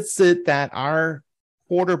 how is it that our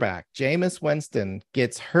quarterback, Jameis Winston,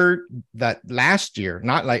 gets hurt that last year?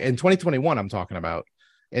 Not like in 2021, I'm talking about.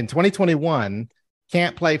 In 2021,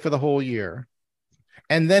 can't play for the whole year.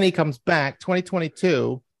 And then he comes back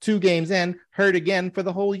 2022, 2 games in, hurt again for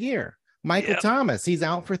the whole year. Michael Thomas, he's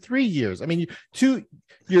out for 3 years. I mean,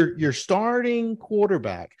 your starting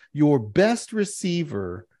quarterback, your best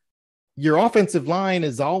receiver, your offensive line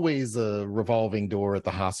is always a revolving door at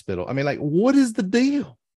the hospital. I mean, like, what is the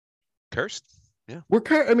deal? Cursed. Yeah. We're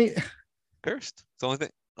cursed. I mean, cursed. It's the only thing,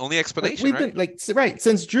 only explanation. We've been right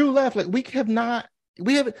since Drew left. Like,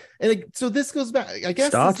 we haven't, and so this goes back. I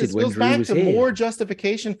guess this goes back to more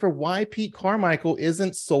justification for why Pete Carmichael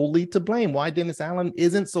isn't solely to blame, why Dennis Allen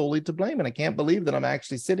isn't solely to blame. And I can't believe that I'm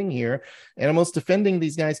actually sitting here and almost defending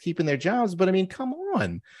these guys keeping their jobs. But I mean, come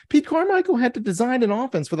on, Pete Carmichael had to design an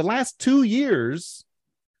offense for the last 2 years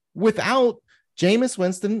without Jameis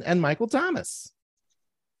Winston and Michael Thomas,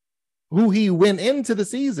 who he went into the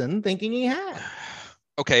season thinking he had.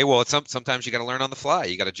 Okay, well, sometimes you got to learn on the fly.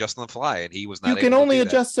 You got to adjust on the fly, and he was not. You can only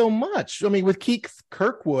adjust so much. I mean, with Keith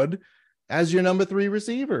Kirkwood as your number 3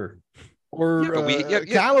 receiver, or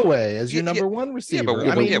Callaway as your number 1 receiver.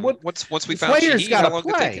 Once we found players got to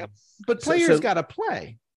play, but players got to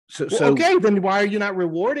play. So okay, then why are you not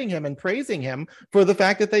rewarding him and praising him for the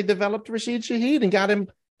fact that they developed Rashid Shaheed and got him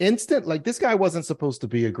instant? Like, this guy wasn't supposed to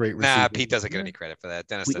be a great receiver. Nah, Pete doesn't get any credit for that.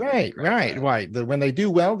 Dennis right. When they do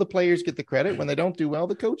well, the players get the credit. When they don't do well,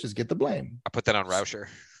 the coaches get the blame. I put that on Rauscher.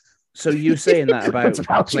 So you're saying that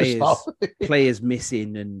about players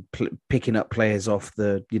missing and picking up players off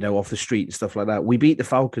the street and stuff like that. We beat the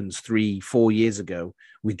Falcons 3-4 years ago.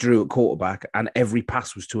 We drew at quarterback, and every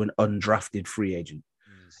pass was to an undrafted free agent.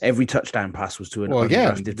 Every touchdown pass was to an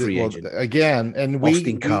undrafted free agent. Again, and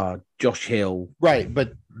Austin Carr, Josh Hill. Right,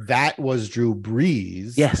 but that was Drew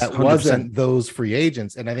Brees. Yes, that 100%. Wasn't those free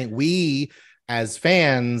agents. And I think we, as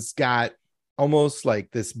fans, got almost like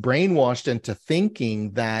this brainwashed into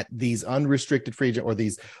thinking that these unrestricted free agent or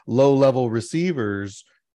these low-level receivers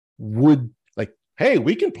would, like, hey,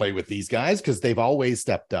 we can play with these guys because they've always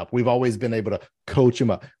stepped up. We've always been able to coach them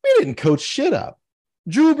up. We didn't coach shit up.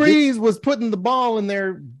 Drew Brees was putting the ball in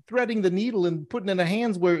there, threading the needle and putting it in the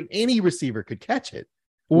hands where any receiver could catch it.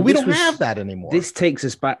 Well, we don't have that anymore. This takes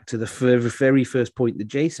us back to the very first point that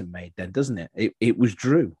Jason made then, doesn't it? It was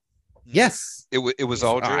Drew. Yes. It was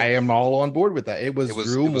all Drew. I am all on board with that. It was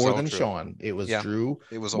Drew more than Sean. It was Drew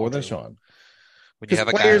it was more than Sean. when you have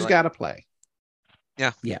a guy players like, got to play.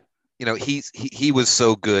 Yeah. Yeah. You know, he was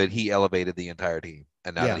so good. He elevated the entire team.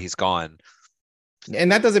 And now that he's gone.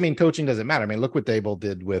 And that doesn't mean coaching doesn't matter. I mean, look what Dable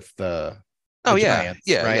did with the Giants,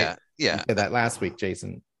 right? Yeah. You said that last week,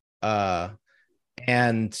 Jason.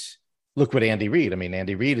 And look what Andy Reid. I mean,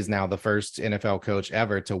 Andy Reid is now the first NFL coach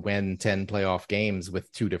ever to win 10 playoff games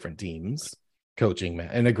with two different teams coaching.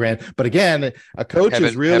 And but again, a coach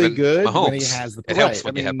is really good Mahomes. when he has the play. It helps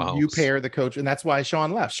when you have Mahomes. You pair the coach, and that's why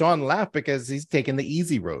Sean left. Sean left because he's taking the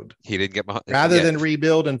easy road. He didn't get Mahomes. Rather than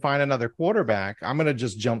rebuild and find another quarterback, I'm going to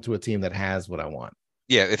just jump to a team that has what I want.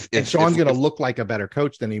 Yeah, if Sean's going to look like a better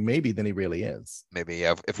coach than he really is. Maybe,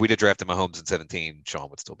 yeah. If we'd have drafted Mahomes in 17, Sean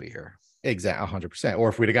would still be here. Exactly, 100%. Or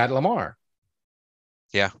if we'd have got Lamar,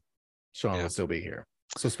 Sean would still be here.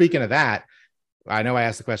 So speaking of that, I know I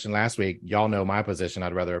asked the question last week. Y'all know my position.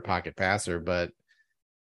 I'd rather a pocket passer, but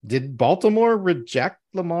did Baltimore reject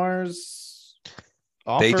Lamar's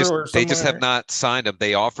offer? They just have not signed him.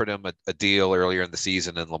 They offered him a deal earlier in the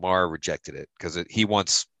season, and Lamar rejected it because he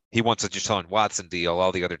wants a Deshaun Watson deal.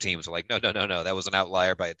 All the other teams are like, no. That was an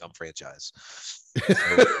outlier by a dumb franchise.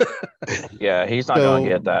 Yeah, he's not going to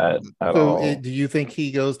get that at all. Do you think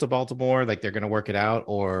he goes to Baltimore? Like they're going to work it out,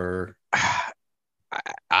 or?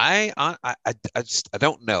 I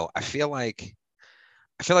don't know. I feel like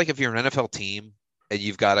if you're an NFL team and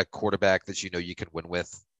you've got a quarterback that you can win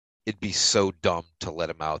with, it'd be so dumb to let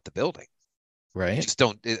him out the building. Right. You just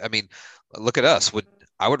don't. I mean, look at us. Would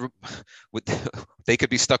they could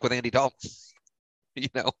be stuck with Andy Dalton?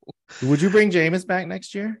 Would you bring Jameis back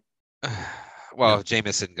next year? Well, no. Jameis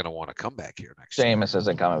isn't going to want to come back here next year. Jameis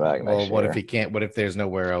isn't coming back next year. What if he can't? What if there's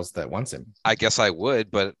nowhere else that wants him? I guess I would,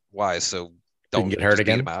 but why? So don't get hurt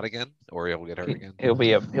again. Him out again, or he'll get hurt again. He'll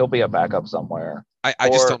be a backup somewhere. I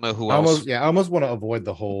just don't know who else. I almost want to avoid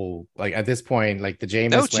the whole at this point, like the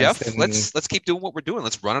Jameis. No, Jeff. Let's keep doing what we're doing.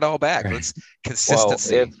 Let's run it all back. Let's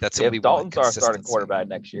consistency. That's what we want. If Dalton's our starting quarterback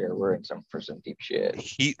next year, we're in for some deep shit.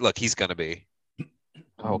 He's gonna be.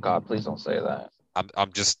 Oh God, please don't say that.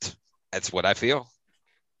 I'm just. That's what I feel.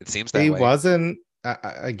 It seems that way. He wasn't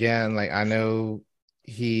again. Like I know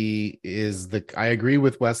he is I agree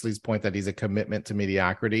with Wesley's point that he's a commitment to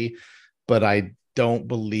mediocrity, but I don't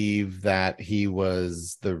believe that he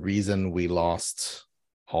was the reason we lost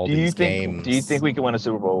all these games. Do you think we can win a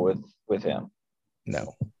Super Bowl with him?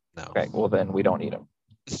 No. Okay, well then we don't need him.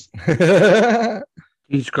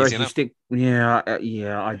 Jesus Christ, you stick.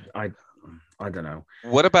 I don't know.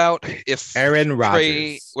 What about if Aaron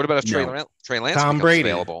Rodgers? Trey Lance Tom becomes Brady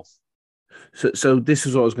available? So this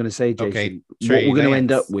is what I was going to say, Jason. Okay, what we're going to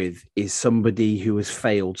end up with is somebody who has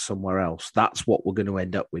failed somewhere else. That's what we're going to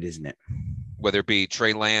end up with, isn't it? Whether it be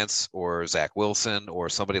Trey Lance or Zach Wilson or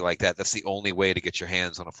somebody like that, that's the only way to get your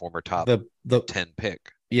hands on a former top 10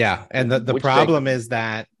 pick. Yeah, and the problem is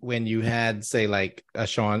that when you had, say, like a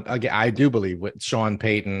Sean, again, I do believe Sean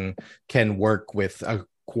Payton can work with a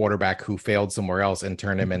quarterback who failed somewhere else and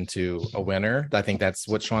turn him into a winner. I think that's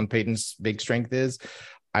what Sean Payton's big strength is.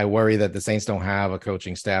 I worry that the Saints don't have a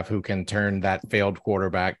coaching staff who can turn that failed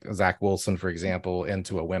quarterback, Zach Wilson, for example,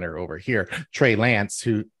 into a winner over here. Trey Lance,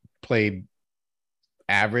 who played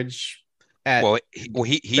average at he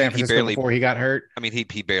barely before he got hurt. I mean,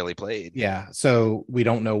 he barely played. Yeah, so we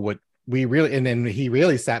don't know what we really, and then he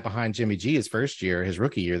really sat behind Jimmy G his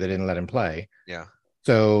rookie year. They didn't let him play. Yeah.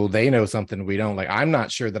 So they know something we don't. Like, I'm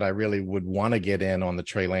not sure that I really would want to get in on the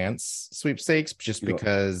Trey Lance sweepstakes just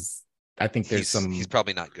because I think he's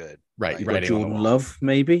probably not good. Right. Jordan Love,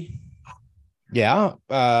 maybe. Yeah.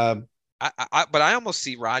 But I almost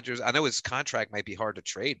see Rodgers. I know his contract might be hard to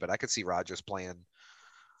trade, but I could see Rodgers playing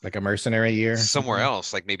like a mercenary year somewhere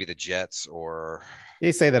else, like maybe the Jets or.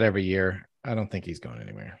 They say that every year. I don't think he's going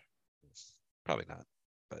anywhere. Probably not.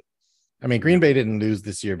 But I mean, Green Bay didn't lose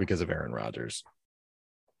this year because of Aaron Rodgers.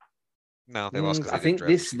 No, they lost. I think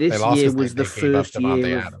this year was the first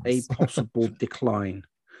year of a possible decline.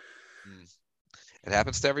 It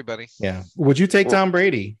happens to everybody. Yeah. Would you take Tom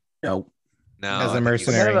Brady? No. As a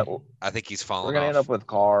mercenary. I think he's fallen. We're gonna end up with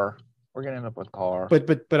Carr.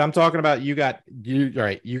 But I'm talking about you got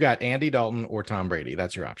Andy Dalton or Tom Brady.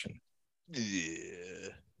 That's your option. Yeah.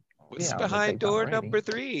 What's behind door number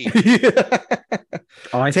 3?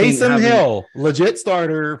 Taysom Hill, legit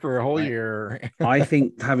starter for a whole year. I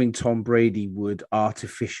think having Tom Brady would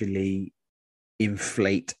artificially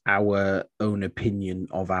inflate our own opinion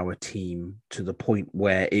of our team to the point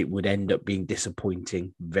where it would end up being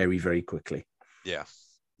disappointing very, very quickly. Yeah.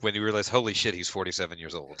 When you realize, holy shit, he's 47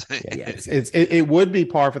 years old. It would be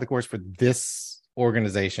par for the course for this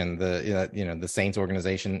organization, the Saints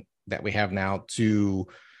organization that we have now, to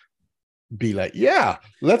be like, yeah,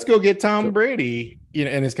 let's go get Tom Brady.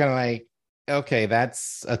 And it's kind of like, okay,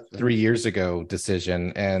 that's a 3 years ago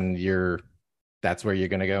decision, and that's where you're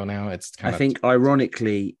going to go now. It's kind I think,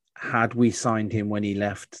 ironically, had we signed him when he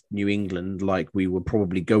left New England, like we were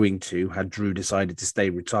probably going to, had Drew decided to stay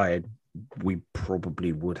retired, we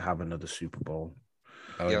probably would have another Super Bowl.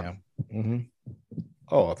 Oh, yeah. Mm-hmm.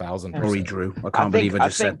 Oh, 1,000%. Sorry, Drew. I can't believe I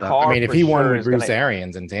just said that. I mean, if he won with Bruce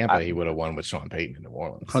Arians in Tampa, he would have won with Sean Payton in New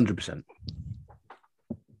Orleans. 100%.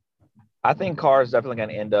 I think Carr is definitely going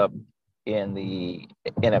to end up in the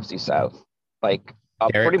NFC South. Like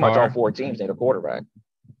pretty much all 4 teams need a quarterback.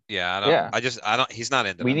 Yeah, I don't. He's not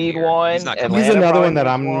into. We need one. He's another one that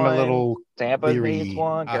I'm a little. Tampa needs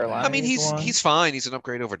one. Carolina. I mean, he's fine. He's an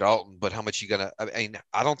upgrade over Dalton, but how much you gonna? I mean,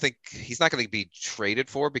 I don't think he's not going to be traded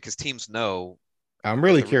for, because teams know. I'm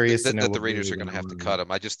really curious to know that the Raiders are going to have to cut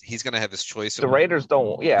him. He's going to have his choice. The Raiders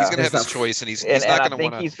don't. Yeah, he's going to have his choice, and he's not going to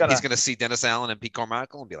want to. He's going to see Dennis Allen and Pete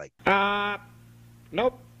Carmichael and be like,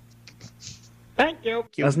 nope. Thank you.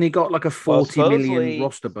 Hasn't he got like a 40 million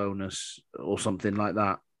roster bonus or something like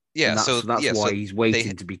that? Yeah, that's why he's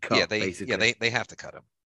waiting to be cut. Basically, they have to cut him.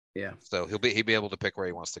 Yeah, so he'll be able to pick where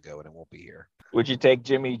he wants to go, and it won't be here. Would you take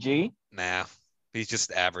Jimmy G? Nah, he's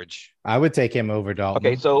just average. I would take him over Dalton.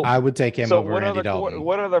 Okay, so I would take him over Andy Dalton.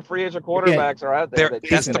 What other free agent quarterbacks are out there?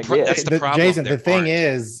 That's the problem. Jason, the thing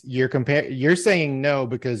is, you're saying no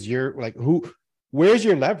because you're like, where's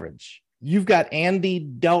your leverage? You've got Andy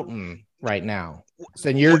Dalton right now,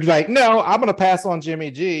 and you're like, no, I'm going to pass on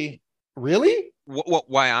Jimmy G. Really?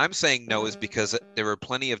 Why I'm saying no is because there are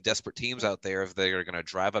plenty of desperate teams out there. If they're going to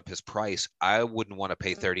drive up his price, I wouldn't want to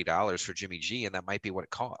pay $30 for Jimmy G, and that might be what it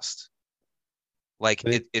costs. Like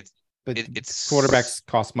it's quarterbacks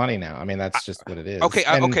cost money now. I mean, that's just what it is.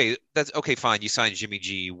 Okay, that's okay. Fine, you sign Jimmy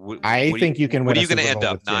G. I think you can win. What are you going to end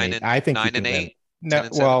up 9 and 8? No,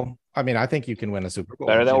 well, I mean, I think you can win a Super Bowl.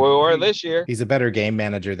 Better than we were this year. He's a better game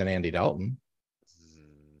manager than Andy Dalton.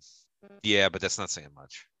 Yeah, but that's not saying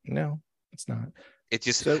much. No, it's not. It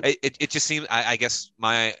just seems. I guess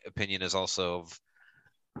my opinion is also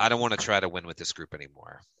I don't want to try to win with this group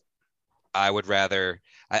anymore. I would rather.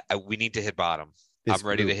 We need to hit bottom. I'm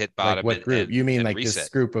ready to hit bottom. Like what group? You mean like reset. This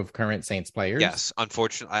group of current Saints players? Yes.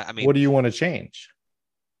 Unfortunately, I mean, what do you want to change?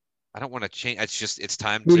 I don't want to change. It's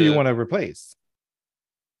time. Who do you want to replace?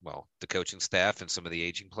 Well, the coaching staff and some of the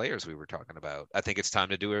aging players we were talking about. I think it's time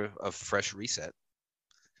to do a fresh reset.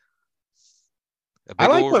 I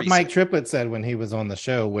like what Mike Triplett said when he was on the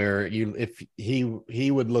show, where if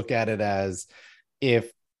he would look at it as,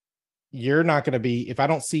 if you're not going to be, if I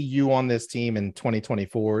don't see you on this team in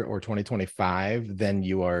 2024 or 2025, then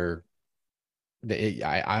you are,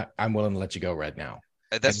 I'm willing to let you go right now.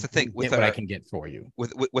 That's the thing with what I can get for you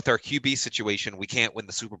with our QB situation. We can't win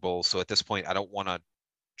the Super Bowl, so at this point, I don't want to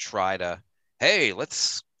try to. Hey,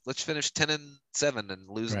 let's finish 10-7 and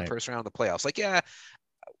lose in the first round of the playoffs. Like, yeah.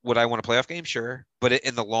 Would I want a playoff game? Sure. But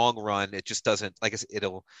in the long run, it just doesn't, like I said,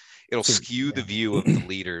 it'll skew the view of the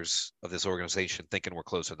leaders of this organization thinking we're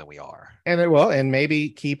closer than we are. And maybe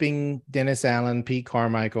keeping Dennis Allen, Pete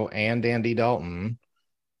Carmichael, and Andy Dalton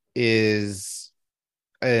is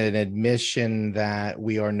an admission that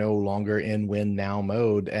we are no longer in win now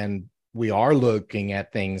mode. And we are looking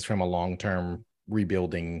at things from a long-term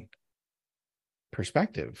rebuilding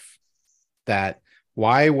perspective. That,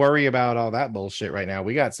 why worry about all that bullshit right now?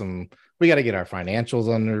 We got to get our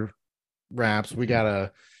financials under wraps. We got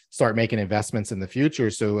to start making investments in the future.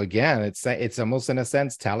 So again, it's almost in a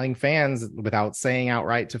sense telling fans without saying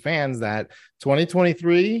outright to fans that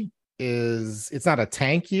 2023 it's not a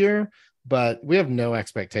tank year, but we have no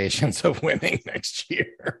expectations of winning next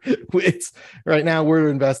year. It's right now we're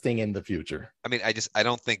investing in the future. I mean, I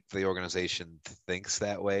don't think the organization thinks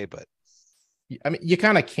that way, but I mean, you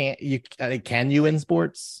kind of can't. Can you in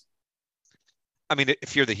sports? I mean,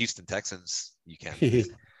 if you're the Houston Texans, you can.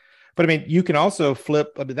 But I mean, you can also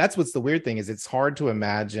flip. I mean, that's what's the weird thing is it's hard to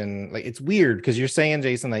imagine. Like, it's weird because you're saying,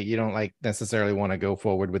 Jason, that you don't like necessarily want to go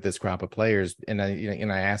forward with this crop of players. And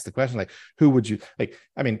I asked the question, like, who would you like?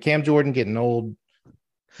 I mean, Cam Jordan getting old.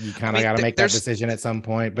 You kind of got to make that decision at some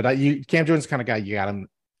point. But Cam Jordan's the kind of guy you got to.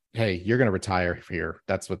 Hey, you're going to retire here.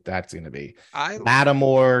 That's what that's going to be.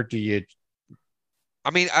 Lattimore, do you? I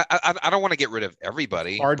mean, I don't want to get rid of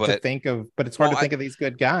everybody. It's hard to think of these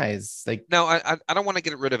good guys. Like, no, I don't want to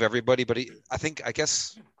get rid of everybody, but I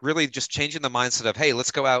guess really just changing the mindset of, hey, let's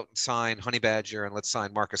go out and sign Honey Badger and let's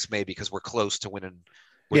sign Marcus May because we're close to winning.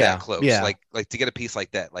 We're that close. Yeah. Like to get a piece like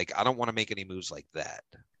that. Like, I don't want to make any moves like that.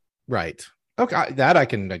 Right. Okay, that I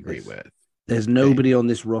can agree with. There's nobody on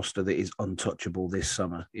this roster that is untouchable this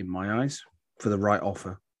summer, in my eyes, for the right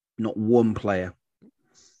offer. Not one player.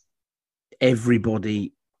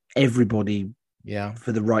 everybody, Yeah.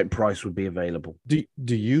 for the right price would be available. Do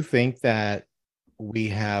you think that we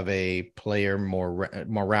have a player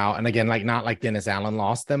morale? And again, like not like Dennis Allen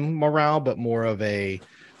lost them morale, but more of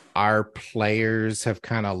our players have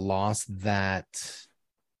kind of lost that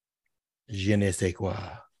je ne sais quoi.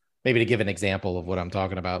 Maybe to give an example of what I'm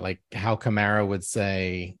talking about, like how Kamara would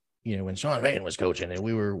say, when Sean Payton was coaching and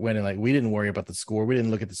we were winning, like we didn't worry about the score. We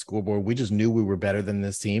didn't look at the scoreboard. We just knew we were better than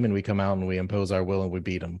this team, and we come out and we impose our will and we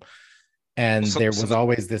beat them. And there was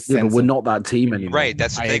always this sense but we're not that team anymore. Right.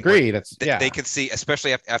 That's the I thing. agree. They can see,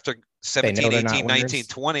 especially after 17, 18, 19,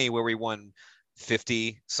 20, where we won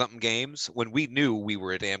 50 something games, when we knew we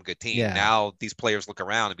were a damn good team. Yeah. Now these players look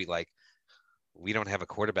around and be like, we don't have a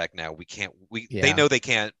quarterback now. We can't, they know they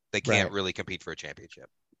can't really compete for a championship.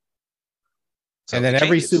 So and then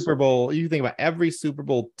every Super Bowl, you think about every Super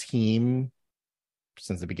Bowl team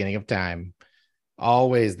since the beginning of time,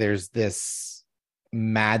 always there's this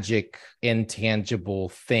magic, intangible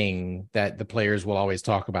thing that the players will always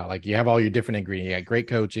talk about. Like you have all your different ingredients. You got great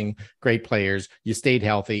coaching, great players, you stayed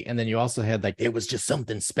healthy, and then you also had like it was just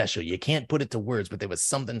something special. You can't put it to words, but there was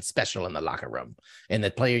something special in the locker room. And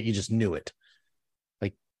the player, you just knew it.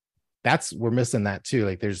 Like we're missing that too.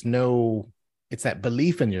 Like it's that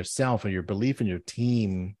belief in yourself and your belief in your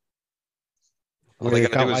team. Where they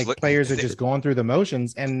felt like players are just going through the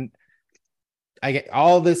motions. And I get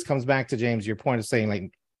all this comes back to James, your point of saying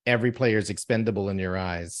like every player is expendable in your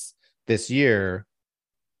eyes this year.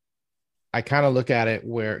 I kind of look at it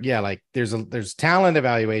where, like there's talent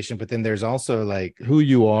evaluation, but then there's also like who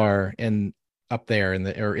you are up there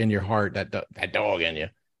in your heart, that dog in you,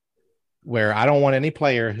 where I don't want any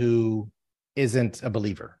player who isn't a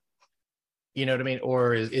believer, you know what I mean?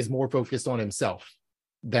 Or is more focused on himself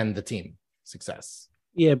than the team success.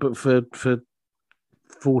 Yeah. But for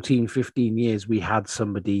 14, 15 years, we had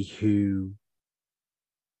somebody who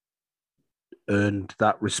earned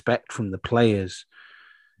that respect from the players.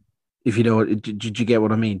 If you know, did you get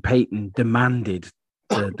what I mean? Peyton demanded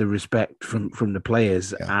the respect from the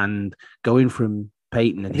players, and going from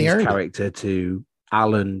Peyton and his character to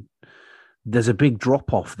Allen, there's a big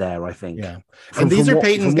drop off there, I think. Yeah, and these are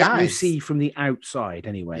Peyton's guys. What you see from the outside,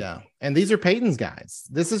 anyway. Yeah, and these are Peyton's guys.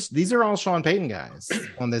 These are all Sean Payton guys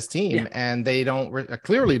on this team, and they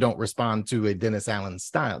clearly don't respond to a Dennis Allen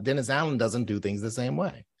style. Dennis Allen doesn't do things the same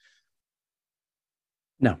way.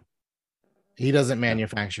 No, he doesn't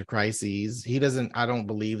manufacture crises. He doesn't. I don't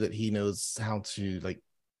believe that he knows how to like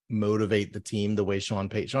motivate the team the way Sean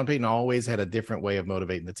Payton. Sean Payton always had a different way of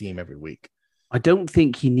motivating the team every week. I don't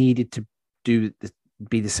think he needed to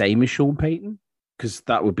be the same as Sean Payton, because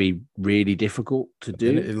that would be really difficult to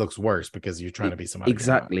do. It looks worse because you're trying to be somebody.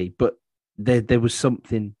 Exactly. But there was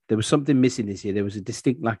something missing this year. There was a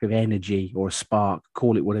distinct lack of energy or a spark,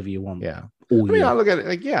 call it whatever you want. Yeah. I look at it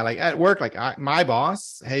like at work, like my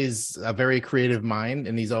boss has a very creative mind,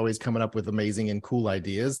 and he's always coming up with amazing and cool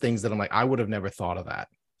ideas, things that I'm like, I would have never thought of that.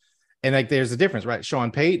 And like, there's a difference, right? Sean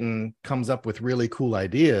Payton comes up with really cool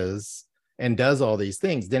ideas and does all these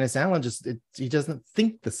things. Dennis Allen he doesn't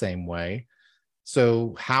think the same way.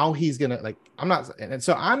 So how he's going to I'm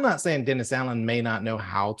not saying Dennis Allen may not know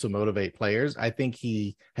how to motivate players. I think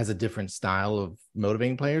he has a different style of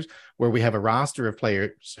motivating players, where we have a roster of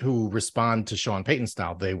players who respond to Sean Payton's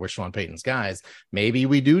style. They were Sean Payton's guys. Maybe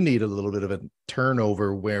we do need a little bit of a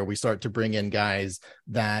turnover where we start to bring in guys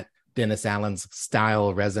that Dennis Allen's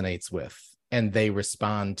style resonates with, and they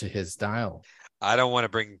respond to his style. I don't want to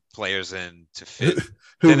bring players in to fit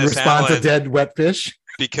who Dennis respond Allen, to dead wet fish,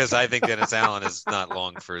 because I think Dennis Allen is not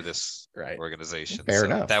long for this organization. Fair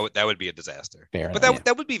enough. That would be a disaster. But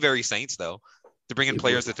that would be very Saints though, to bring in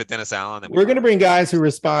players that fit Dennis Allen. We're going to bring guys who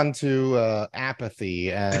respond to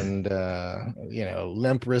apathy and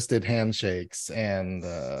limp-wristed handshakes and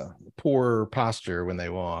poor posture when they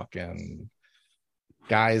walk, and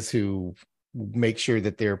guys who make sure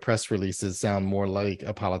that their press releases sound more like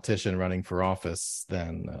a politician running for office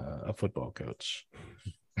than a football coach.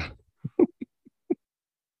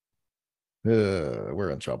 We're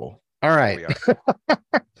in trouble. All right.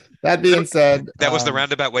 That being said, that was the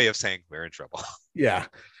roundabout way of saying we're in trouble. Yeah.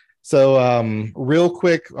 So real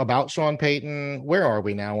quick about Sean Payton, where are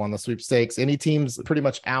we now on the sweepstakes? Any teams pretty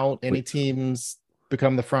much out? Any teams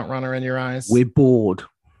become the front runner in your eyes? We're bored.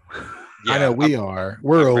 Yeah, I know we are.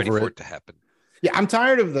 We're I'm over ready for it to happen. Yeah, I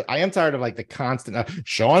am tired of like the constant.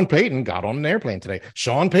 Sean Payton got on an airplane today.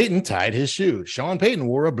 Sean Payton tied his shoe. Sean Payton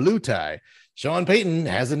wore a blue tie. Sean Payton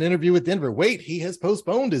has an interview with Denver. Wait, he has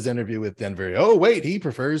postponed his interview with Denver. Oh, wait, he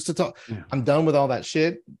prefers to talk. Yeah. I'm done with all that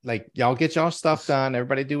shit. Like, y'all get y'all stuff done.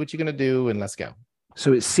 Everybody do what you're gonna do, and let's go.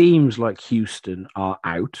 So it seems like Houston are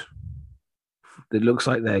out. It looks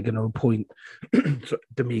like they're going to appoint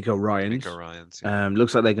D'Amico Ryans.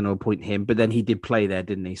 Looks like they're going to appoint him, but then he did play there,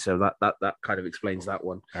 didn't he? So that kind of explains that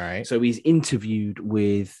one. All right. So he's interviewed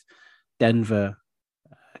with Denver,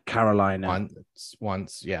 Carolina.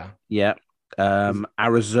 Once, yeah. Yeah.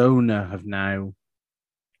 Arizona have now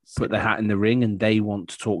put their hat in the ring and they want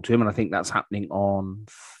to talk to him. And I think that's happening on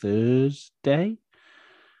Thursday.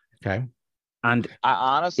 Okay. And I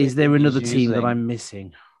honestly is there another team that I'm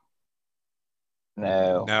missing?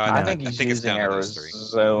 No, I think he's using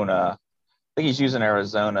Arizona. I think he's using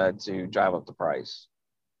Arizona to drive up the price.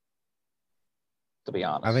 To be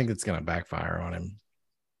honest, I think it's going to backfire on him.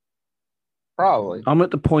 Probably. I'm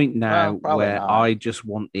at the point now where I just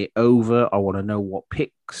want it over. I want to know what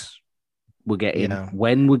picks we're getting,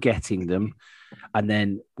 when we're getting them, and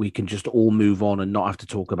then we can just all move on and not have to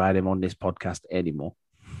talk about him on this podcast anymore.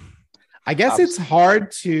 I guess it's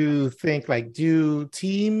hard to think, like, do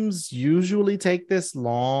teams usually take this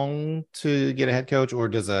long to get a head coach, or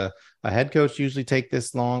does a head coach usually take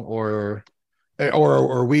this long, or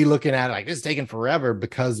are we looking at it like it's taking forever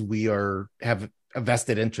because we have a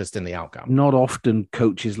vested interest in the outcome? Not often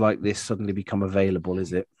coaches like this suddenly become available,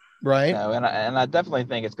 is it? Right. No, and I definitely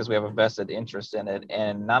think it's because we have a vested interest in it.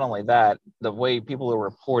 And not only that, the way people are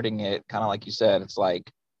reporting it, kind of like you said, it's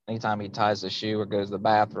like anytime he ties a shoe or goes to the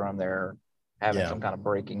bathroom, they're having some kind of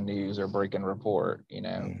breaking news or breaking report,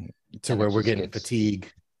 to where we're getting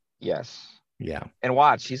fatigue. Yes. Yeah. And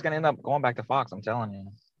watch, he's going to end up going back to Fox. I'm telling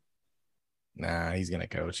you. Nah, he's going to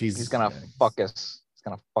coach. He's going to fuck us. He's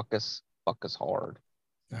going to fuck us hard.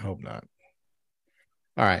 I hope not.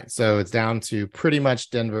 All right. So it's down to pretty much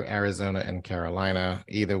Denver, Arizona, and Carolina.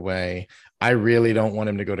 Either way, I really don't want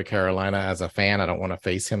him to go to Carolina as a fan. I don't want to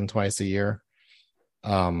face him twice a year.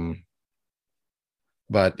 But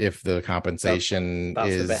if the compensation that's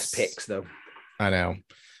is the best picks, though. I know.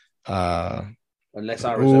 Unless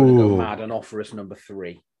Arizona go mad and offer us number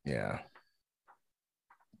 3. Yeah.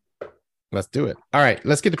 Let's do it. All right,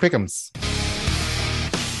 let's get to pick'ems.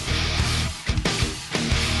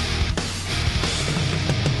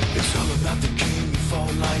 It's all about the king, you fall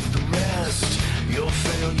like the rest. Your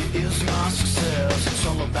failure is my success. It's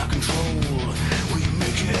all about control. We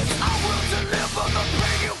make it. I will deliver the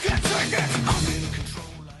pain, you can't take it. I'm in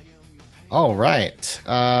control. All right.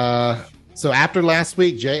 So after last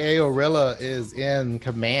week, J.A. Orilla is in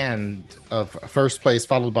command of first place,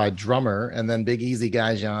 followed by Drummer, and then Big Easy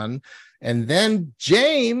Gajan, and then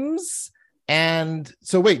James. And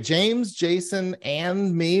so wait, James, Jason,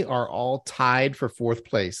 and me are all tied for fourth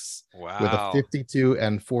place with a 52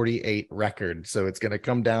 and 48 record. So it's going to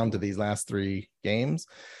come down to these last 3 games.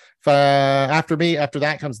 After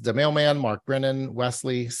that comes the Mailman, Mark Brennan,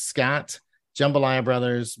 Wesley, Scott, Jambalaya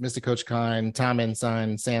Brothers, Mr. Coach Kine, Tom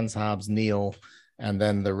Ensign, Sans Hobbs, Neil, and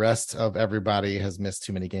then the rest of everybody has missed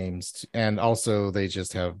too many games. And also they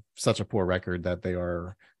just have such a poor record that they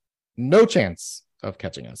are no chance of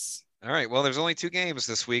catching us. All right. Well, there's only 2 games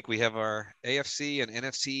this week. We have our AFC and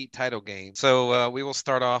NFC title game. So we will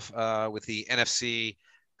start off with the NFC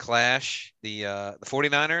clash. The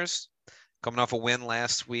 49ers coming off a win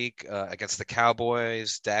last week against the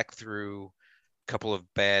Cowboys. Dak threw couple of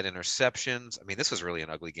bad interceptions. I mean, this was really an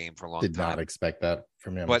ugly game for a long time. Did not expect that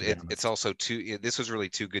from him. But it's also this was really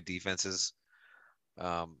 2 good defenses.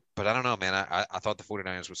 But I don't know, man. I thought the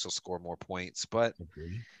 49ers would still score more points. But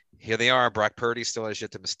here they are. Brock Purdy still has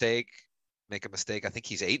yet to make a mistake. I think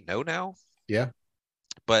he's 8-0 now. Yeah.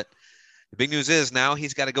 But the big news is now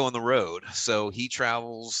he's got to go on the road. So he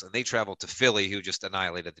travels, and they travel to Philly, who just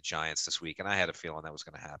annihilated the Giants this week. And I had a feeling that was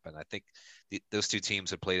going to happen. I think those 2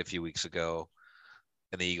 teams had played a few weeks ago,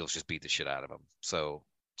 and the Eagles just beat the shit out of them. So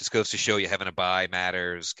just goes to show you having a bye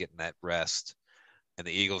matters, getting that rest. And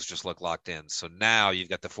the Eagles just look locked in. So now you've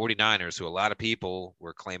got the 49ers, who a lot of people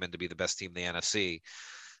were claiming to be the best team in the NFC.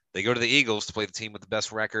 They go to the Eagles to play the team with the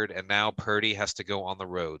best record, and now Purdy has to go on the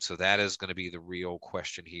road. So that is going to be the real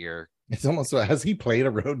question here. It's almost, has he played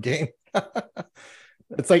a road game?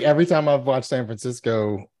 It's like every time I've watched San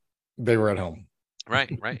Francisco, they were at home.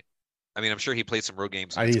 Right. I mean, I'm sure he played some road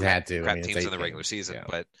games. He's had to. Crap teams in the regular season,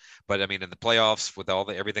 yeah. But I mean, in the playoffs with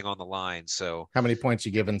everything on the line. So how many points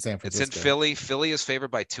you giving San Francisco? It's in Philly. Philly is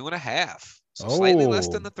favored by 2.5, so slightly less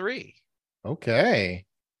than the 3. Okay.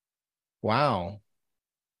 Wow.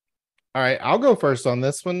 All right, I'll go first on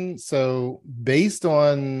this one. So based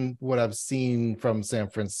on what I've seen from San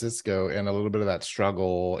Francisco and a little bit of that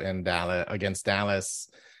struggle in Dallas against Dallas,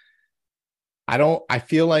 I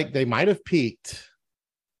feel like they might have peaked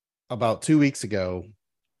about 2 weeks ago,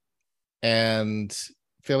 and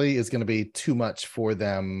Philly is going to be too much for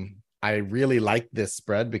them. I really like this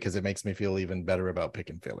spread because it makes me feel even better about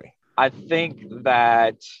picking Philly. I think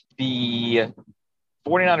that the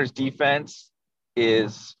 49ers defense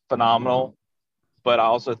is phenomenal, but I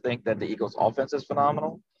also think that the Eagles offense is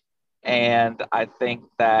phenomenal. And I think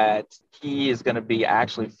that he is going to be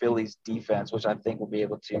actually Philly's defense, which I think will be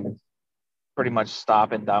able to pretty much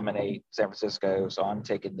stop and dominate San Francisco. So I'm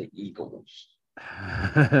taking the Eagles.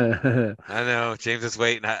 I know James is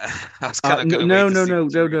waiting. I was kind of no, going no, to no, wait to see no,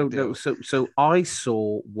 what you no, were no, gonna no. do. So I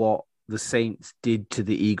saw what the Saints did to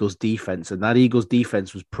the Eagles defense, and that Eagles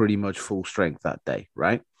defense was pretty much full strength that day,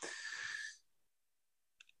 right?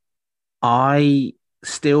 I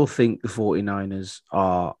still think the 49ers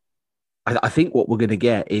are. I think what we're going to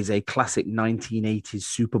get is a classic 1980s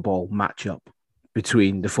Super Bowl matchup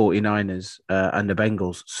between the 49ers and the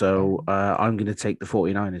Bengals. So I'm going to take the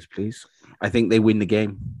 49ers, please. I think they win the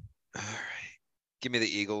game. All right. Give me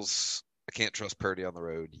the Eagles. I can't trust Purdy on the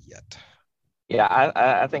road yet. Yeah,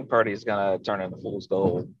 I think Purdy's going to turn into fool's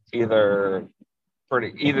gold. Either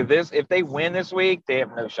this, if they win this week, they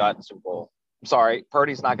have no shot in the Super Bowl. I'm sorry,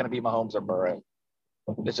 Purdy's not going to be Mahomes or Burrow.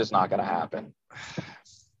 It's just not going to happen.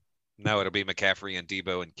 No, it'll be McCaffrey and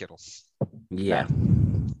Debo and Kittle. Yeah.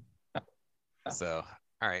 So,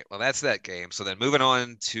 all right. Well, that's that game. So then moving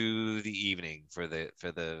on to the evening for the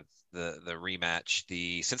rematch.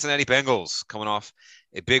 The Cincinnati Bengals coming off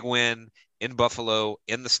a big win in Buffalo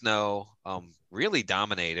in the snow. Really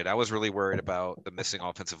dominated. I was really worried about the missing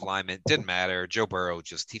offensive lineman. Didn't matter. Joe Burrow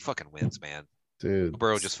he fucking wins, man. Dude, Joe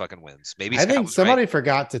Burrow just fucking wins. Maybe I Scott think was somebody right.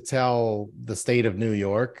 forgot to tell the state of New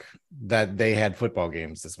York that they had football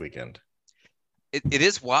games this weekend. It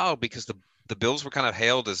is wild because the Bills were kind of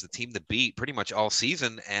hailed as the team to beat pretty much all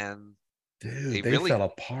season, and Dude, they really fell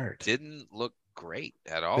apart. didn't look great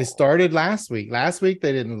at all. They started last week. Last week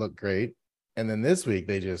they didn't look great, and then this week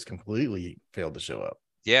they just completely failed to show up.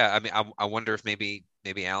 Yeah, I mean, I wonder if maybe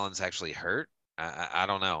Allen's actually hurt. I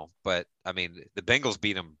don't know, but I mean, the Bengals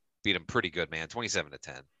beat him pretty good, man.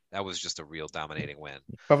 27-10. That was just a real dominating win.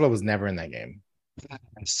 Buffalo was never in that game.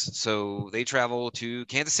 So they travel to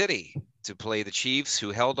Kansas City to play the Chiefs,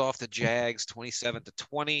 who held off the Jags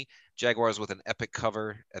 27-20. Jaguars with an epic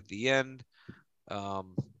cover at the end.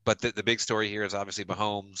 But the big story here is obviously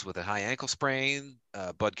Mahomes with a high ankle sprain.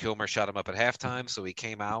 Bud Kilmer shot him up at halftime, so he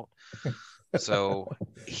came out. So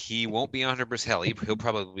he won't be 100%. Hell, he'll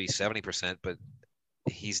probably be 70%, but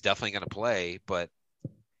he's definitely going to play. But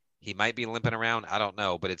he might be limping around. I don't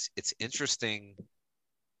know. But it's interesting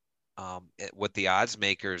what the odds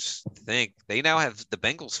makers think. They now have the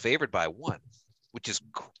Bengals favored by 1, which is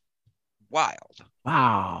wild.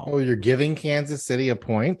 Wow. Oh, you're giving Kansas City a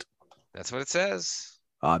point? That's what it says.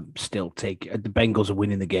 I'm still taking the Bengals are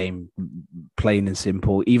winning the game, plain and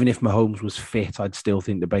simple. Even if Mahomes was fit, I'd still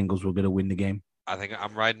think the Bengals were going to win the game. I think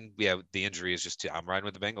I'm riding. Yeah, the injury is just I'm riding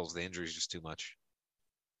with the Bengals. The injury is just too much.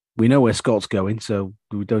 We know where Scott's going, so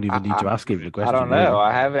we don't even need to ask him the question. I don't know.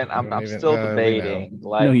 I haven't. I'm still debating.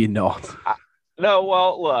 Like, no, you're not. No,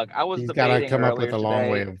 well, look, I was He's got to come up with a long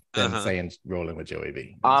way today. of saying rolling with Joey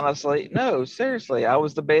B. Honestly, no, seriously. I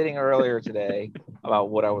was debating earlier today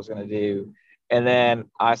about what I was going to do. And then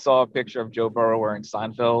I saw a picture of Joe Burrow wearing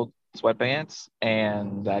Seinfeld sweatpants,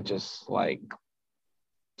 and that just, like,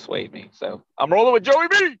 swayed me. So I'm rolling with Joey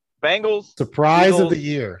B. Bengals. Surprise Eagles of the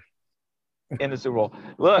year. in the Super Bowl.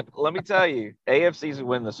 Look, let me tell you, AFC's will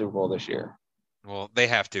win the Super Bowl this year. Well, they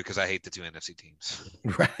have to because I hate the 2 NFC teams.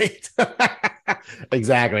 Right.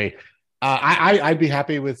 Exactly. I'd be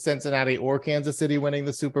happy with Cincinnati or Kansas City winning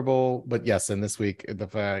the Super Bowl. But yes, and this week, the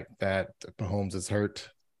fact that Mahomes is hurt,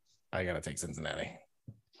 I got to take Cincinnati.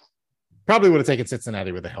 Probably would have taken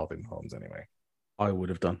Cincinnati with a healthy Mahomes anyway. I would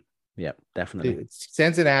have done. Yeah, definitely. Dude,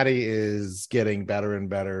 Cincinnati is getting better and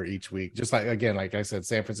better each week. Just like I said,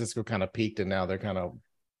 San Francisco kind of peaked and now they're kind of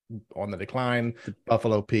on the decline.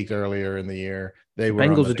 Buffalo peaked earlier in the year.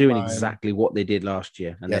 Bengals are doing exactly what they did last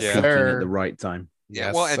year, and they're peaking at the right time. Yeah,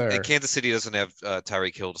 yes, well, and Kansas City doesn't have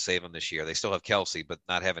Tyreek Hill to save them this year. They still have Kelsey, but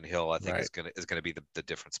not having Hill, I think, is gonna be the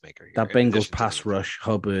difference maker here. That Bengals pass rush,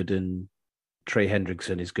 Hubbard and Trey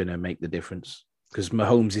Hendrickson is going to make the difference because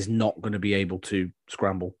Mahomes is not going to be able to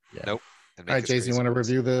scramble. Yeah. Nope. All right, Jason, you want to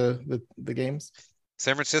review the games?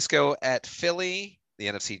 San Francisco at Philly, the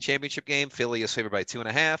NFC Championship game. Philly is favored by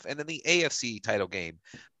 2.5, and then the AFC title game,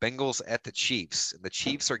 Bengals at the Chiefs. And the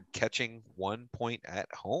Chiefs are catching 1 point at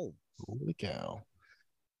home. Holy cow!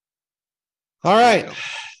 All right,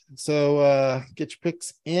 so get your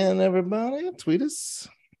picks in, everybody. Tweet us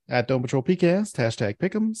at Dome Patrol PCast,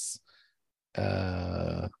 #Pick'ems.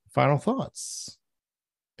 Final thoughts.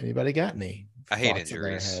 Anybody got any? I hate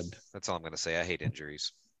injuries. That's all I'm going to say. I hate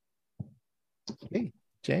injuries. Hey,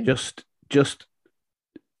 James. Just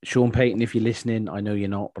Sean Payton, if you're listening, I know you're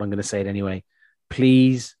not, but I'm going to say it anyway.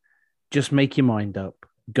 Please just make your mind up.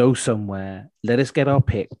 Go somewhere. Let us get our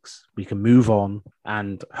picks. We can move on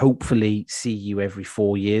and hopefully see you every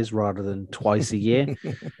 4 years rather than twice a year.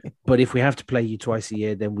 But if we have to play you twice a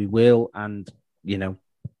year, then we will. And,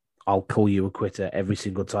 I'll call you a quitter every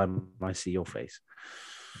single time I see your face.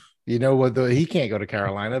 You know what, though? He can't go to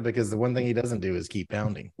Carolina because the one thing he doesn't do is keep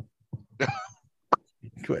pounding.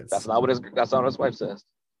 Quits. That's not what his wife says.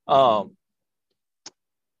 LSU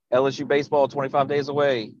baseball 25 days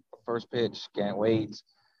away. First pitch. Can't wait.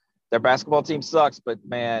 Their basketball team sucks, but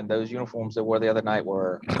man, those uniforms they wore the other night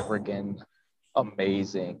were freaking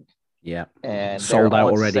amazing. Yeah, and sold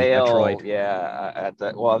out already. Sale. I tried. Yeah,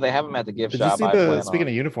 they have them at the gift Did shop. you see speaking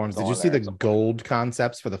of uniforms? Did you see the gold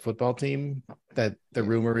concepts for the football team that the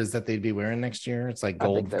rumor is that they'd be wearing next year? It's like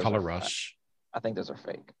gold color rush. I think those are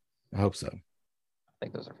fake. I hope so. I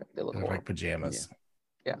think those are fake. They look like pajamas.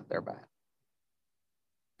 Yeah, they're bad.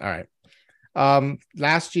 All right.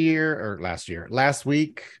 Last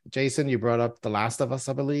week, Jason, you brought up The Last of Us,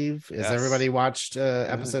 I believe. Has everybody watched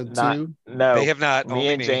episode 2? No, they have not. Me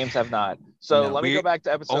and James have not. So let me go back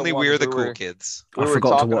to episode 1. Only we're the cool kids. I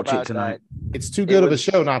forgot to watch it tonight. It's too good of a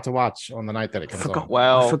show not to watch on the night that it comes on.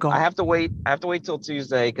 Well, I have to wait till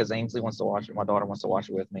Tuesday because Ainsley wants to watch it. My daughter wants to watch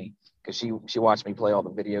it with me because she watched me play all the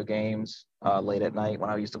video games late at night when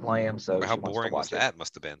I used to play them. So how boring was that?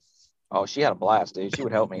 Must have been. Oh, she had a blast, dude. She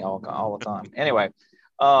would help me all the time. Anyway,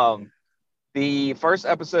 the first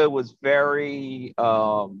episode was very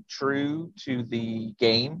true to the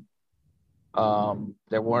game.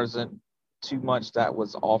 There wasn't too much that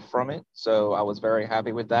was off from it, so I was very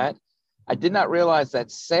happy with that. I did not realize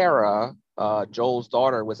that Sarah, Joel's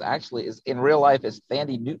daughter, is in real life is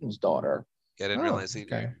Thandie Newton's daughter. Yeah, I didn't realize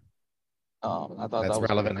either. Okay. I thought that's that was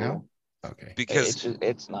relevant cool. now. Okay, because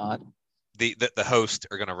it's not. The host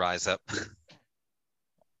are going to rise up.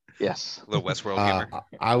 Yes, a little Westworld humor.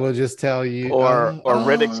 I will just tell you,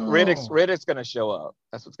 Riddick's going to show up.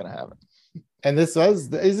 That's what's going to happen. And this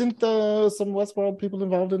isn't some Westworld people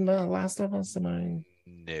involved in The Last of Us? No.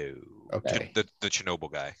 Okay. The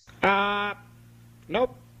Chernobyl guy.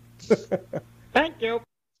 Nope. Thank you.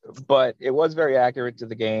 But it was very accurate to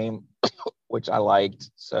the game, which I liked.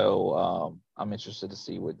 So I'm interested to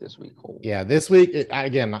see what this week holds. Yeah, this week,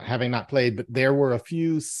 again, having not played, but there were a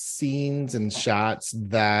few scenes and shots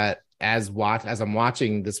that as I'm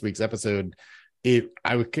watching this week's episode,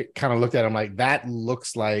 I would kind of looked at them like, that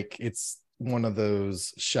looks like it's one of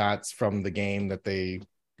those shots from the game that they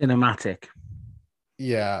cinematic.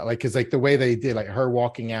 Yeah, like because like the way they did, like her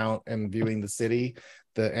walking out and viewing the city,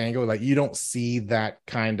 the angle, like you don't see that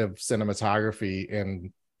kind of cinematography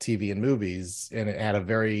in TV and movies, and it had a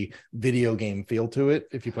very video game feel to it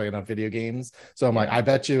if you play enough video games. So I'm like, I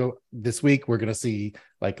bet you this week we're gonna see,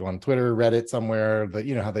 like on Twitter, Reddit, somewhere, that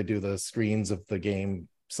you know how they do the screens of the game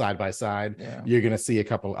side by side. Yeah. You're gonna see a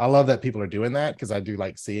couple. I love that people are doing that because I do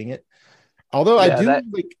like seeing it. Although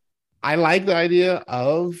I like the idea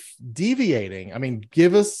of deviating. I mean,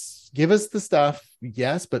 give us the stuff,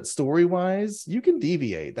 yes, but story-wise, you can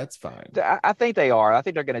deviate. That's fine. I think they are. I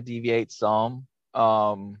think they're going to deviate some.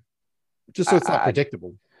 Just so it's not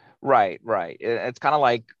predictable. Right. It's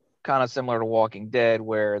kind of similar to Walking Dead,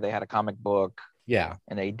 where they had a comic book. Yeah.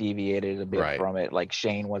 And they deviated a bit from it. Like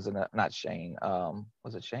Shane wasn't not Shane.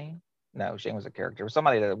 Was it Shane? No, Shane was a character.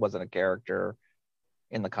 Somebody that wasn't a character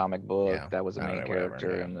in the comic book that was a main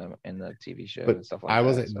character in the TV show and stuff like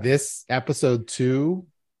that. This episode 2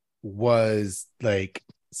 was like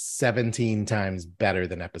 17 times better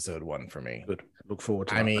than episode 1 for me. Good. Look forward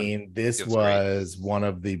to it. I mean, this was one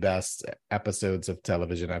of the best episodes of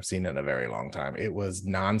television I've seen in a very long time. It was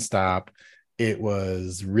nonstop. It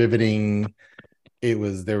was riveting.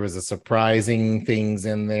 There was a surprising things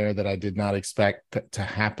in there that I did not expect to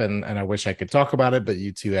happen, and I wish I could talk about it, but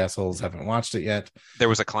you two assholes haven't watched it yet. There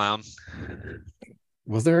was a clown.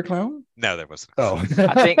 Was there a clown? No, there wasn't. Oh,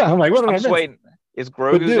 I think I'm like, what am I just waiting? Is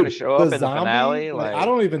Grogu going to show up in the finale? Like, I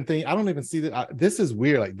don't even see that. This is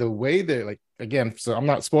weird. Like the way they're like, again, so I'm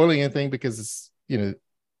not spoiling anything because it's,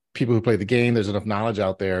 people who play the game, there's enough knowledge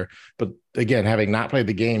out there. But again, having not played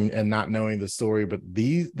the game and not knowing the story, but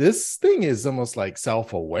this thing is almost like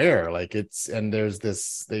self-aware. Like there's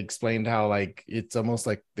this, they explained how like, it's almost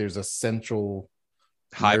like there's a central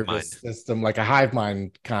hive mind system, like a hive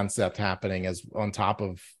mind concept happening as on top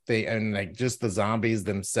of and like just the zombies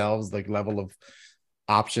themselves, like level of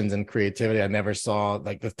options and creativity. I never saw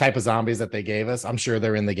like the type of zombies that they gave us. I'm sure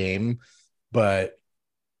they're in the game, but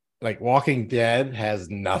Like Walking Dead has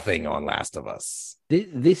nothing on Last of Us.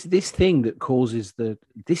 This thing that causes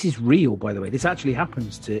this is real, by the way. This actually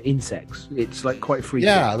happens to insects. It's like quite freaky.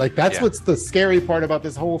 Yeah, like that's what's the scary part about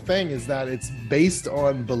this whole thing is that it's based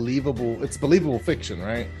on believable fiction,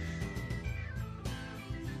 right?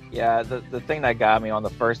 Yeah, the thing that got me on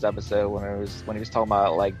the first episode when he was talking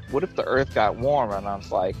about like, what if the Earth got warmer? And I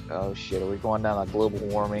was like, oh shit, are we going down a global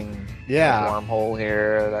warming wormhole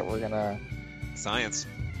here that we're gonna science?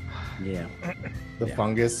 Yeah, the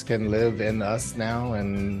fungus can live in us now,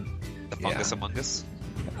 and the fungus among us.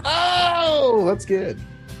 Oh, that's good.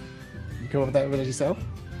 You come up with that with yourself?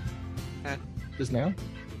 Just now?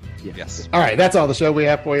 Yeah. Yes. All right, that's all the show we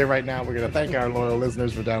have for you right now. We're going to thank our loyal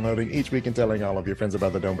listeners for downloading each week and telling all of your friends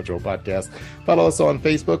about the Dome Patrol podcast. Follow us on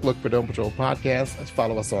Facebook, look for Dome Patrol Podcast.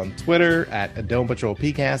 Follow us on Twitter at Dome Patrol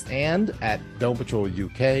PCast and at Dome Patrol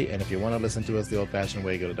UK. And if you want to listen to us the old-fashioned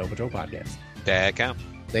way, go to Dome Patrol Podcast. Dad,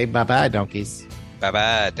 Say bye-bye, donkeys.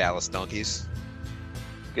 Bye-bye, Dallas donkeys.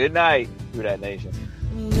 Good night, Who Dat Nation.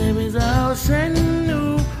 New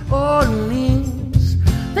Orleans.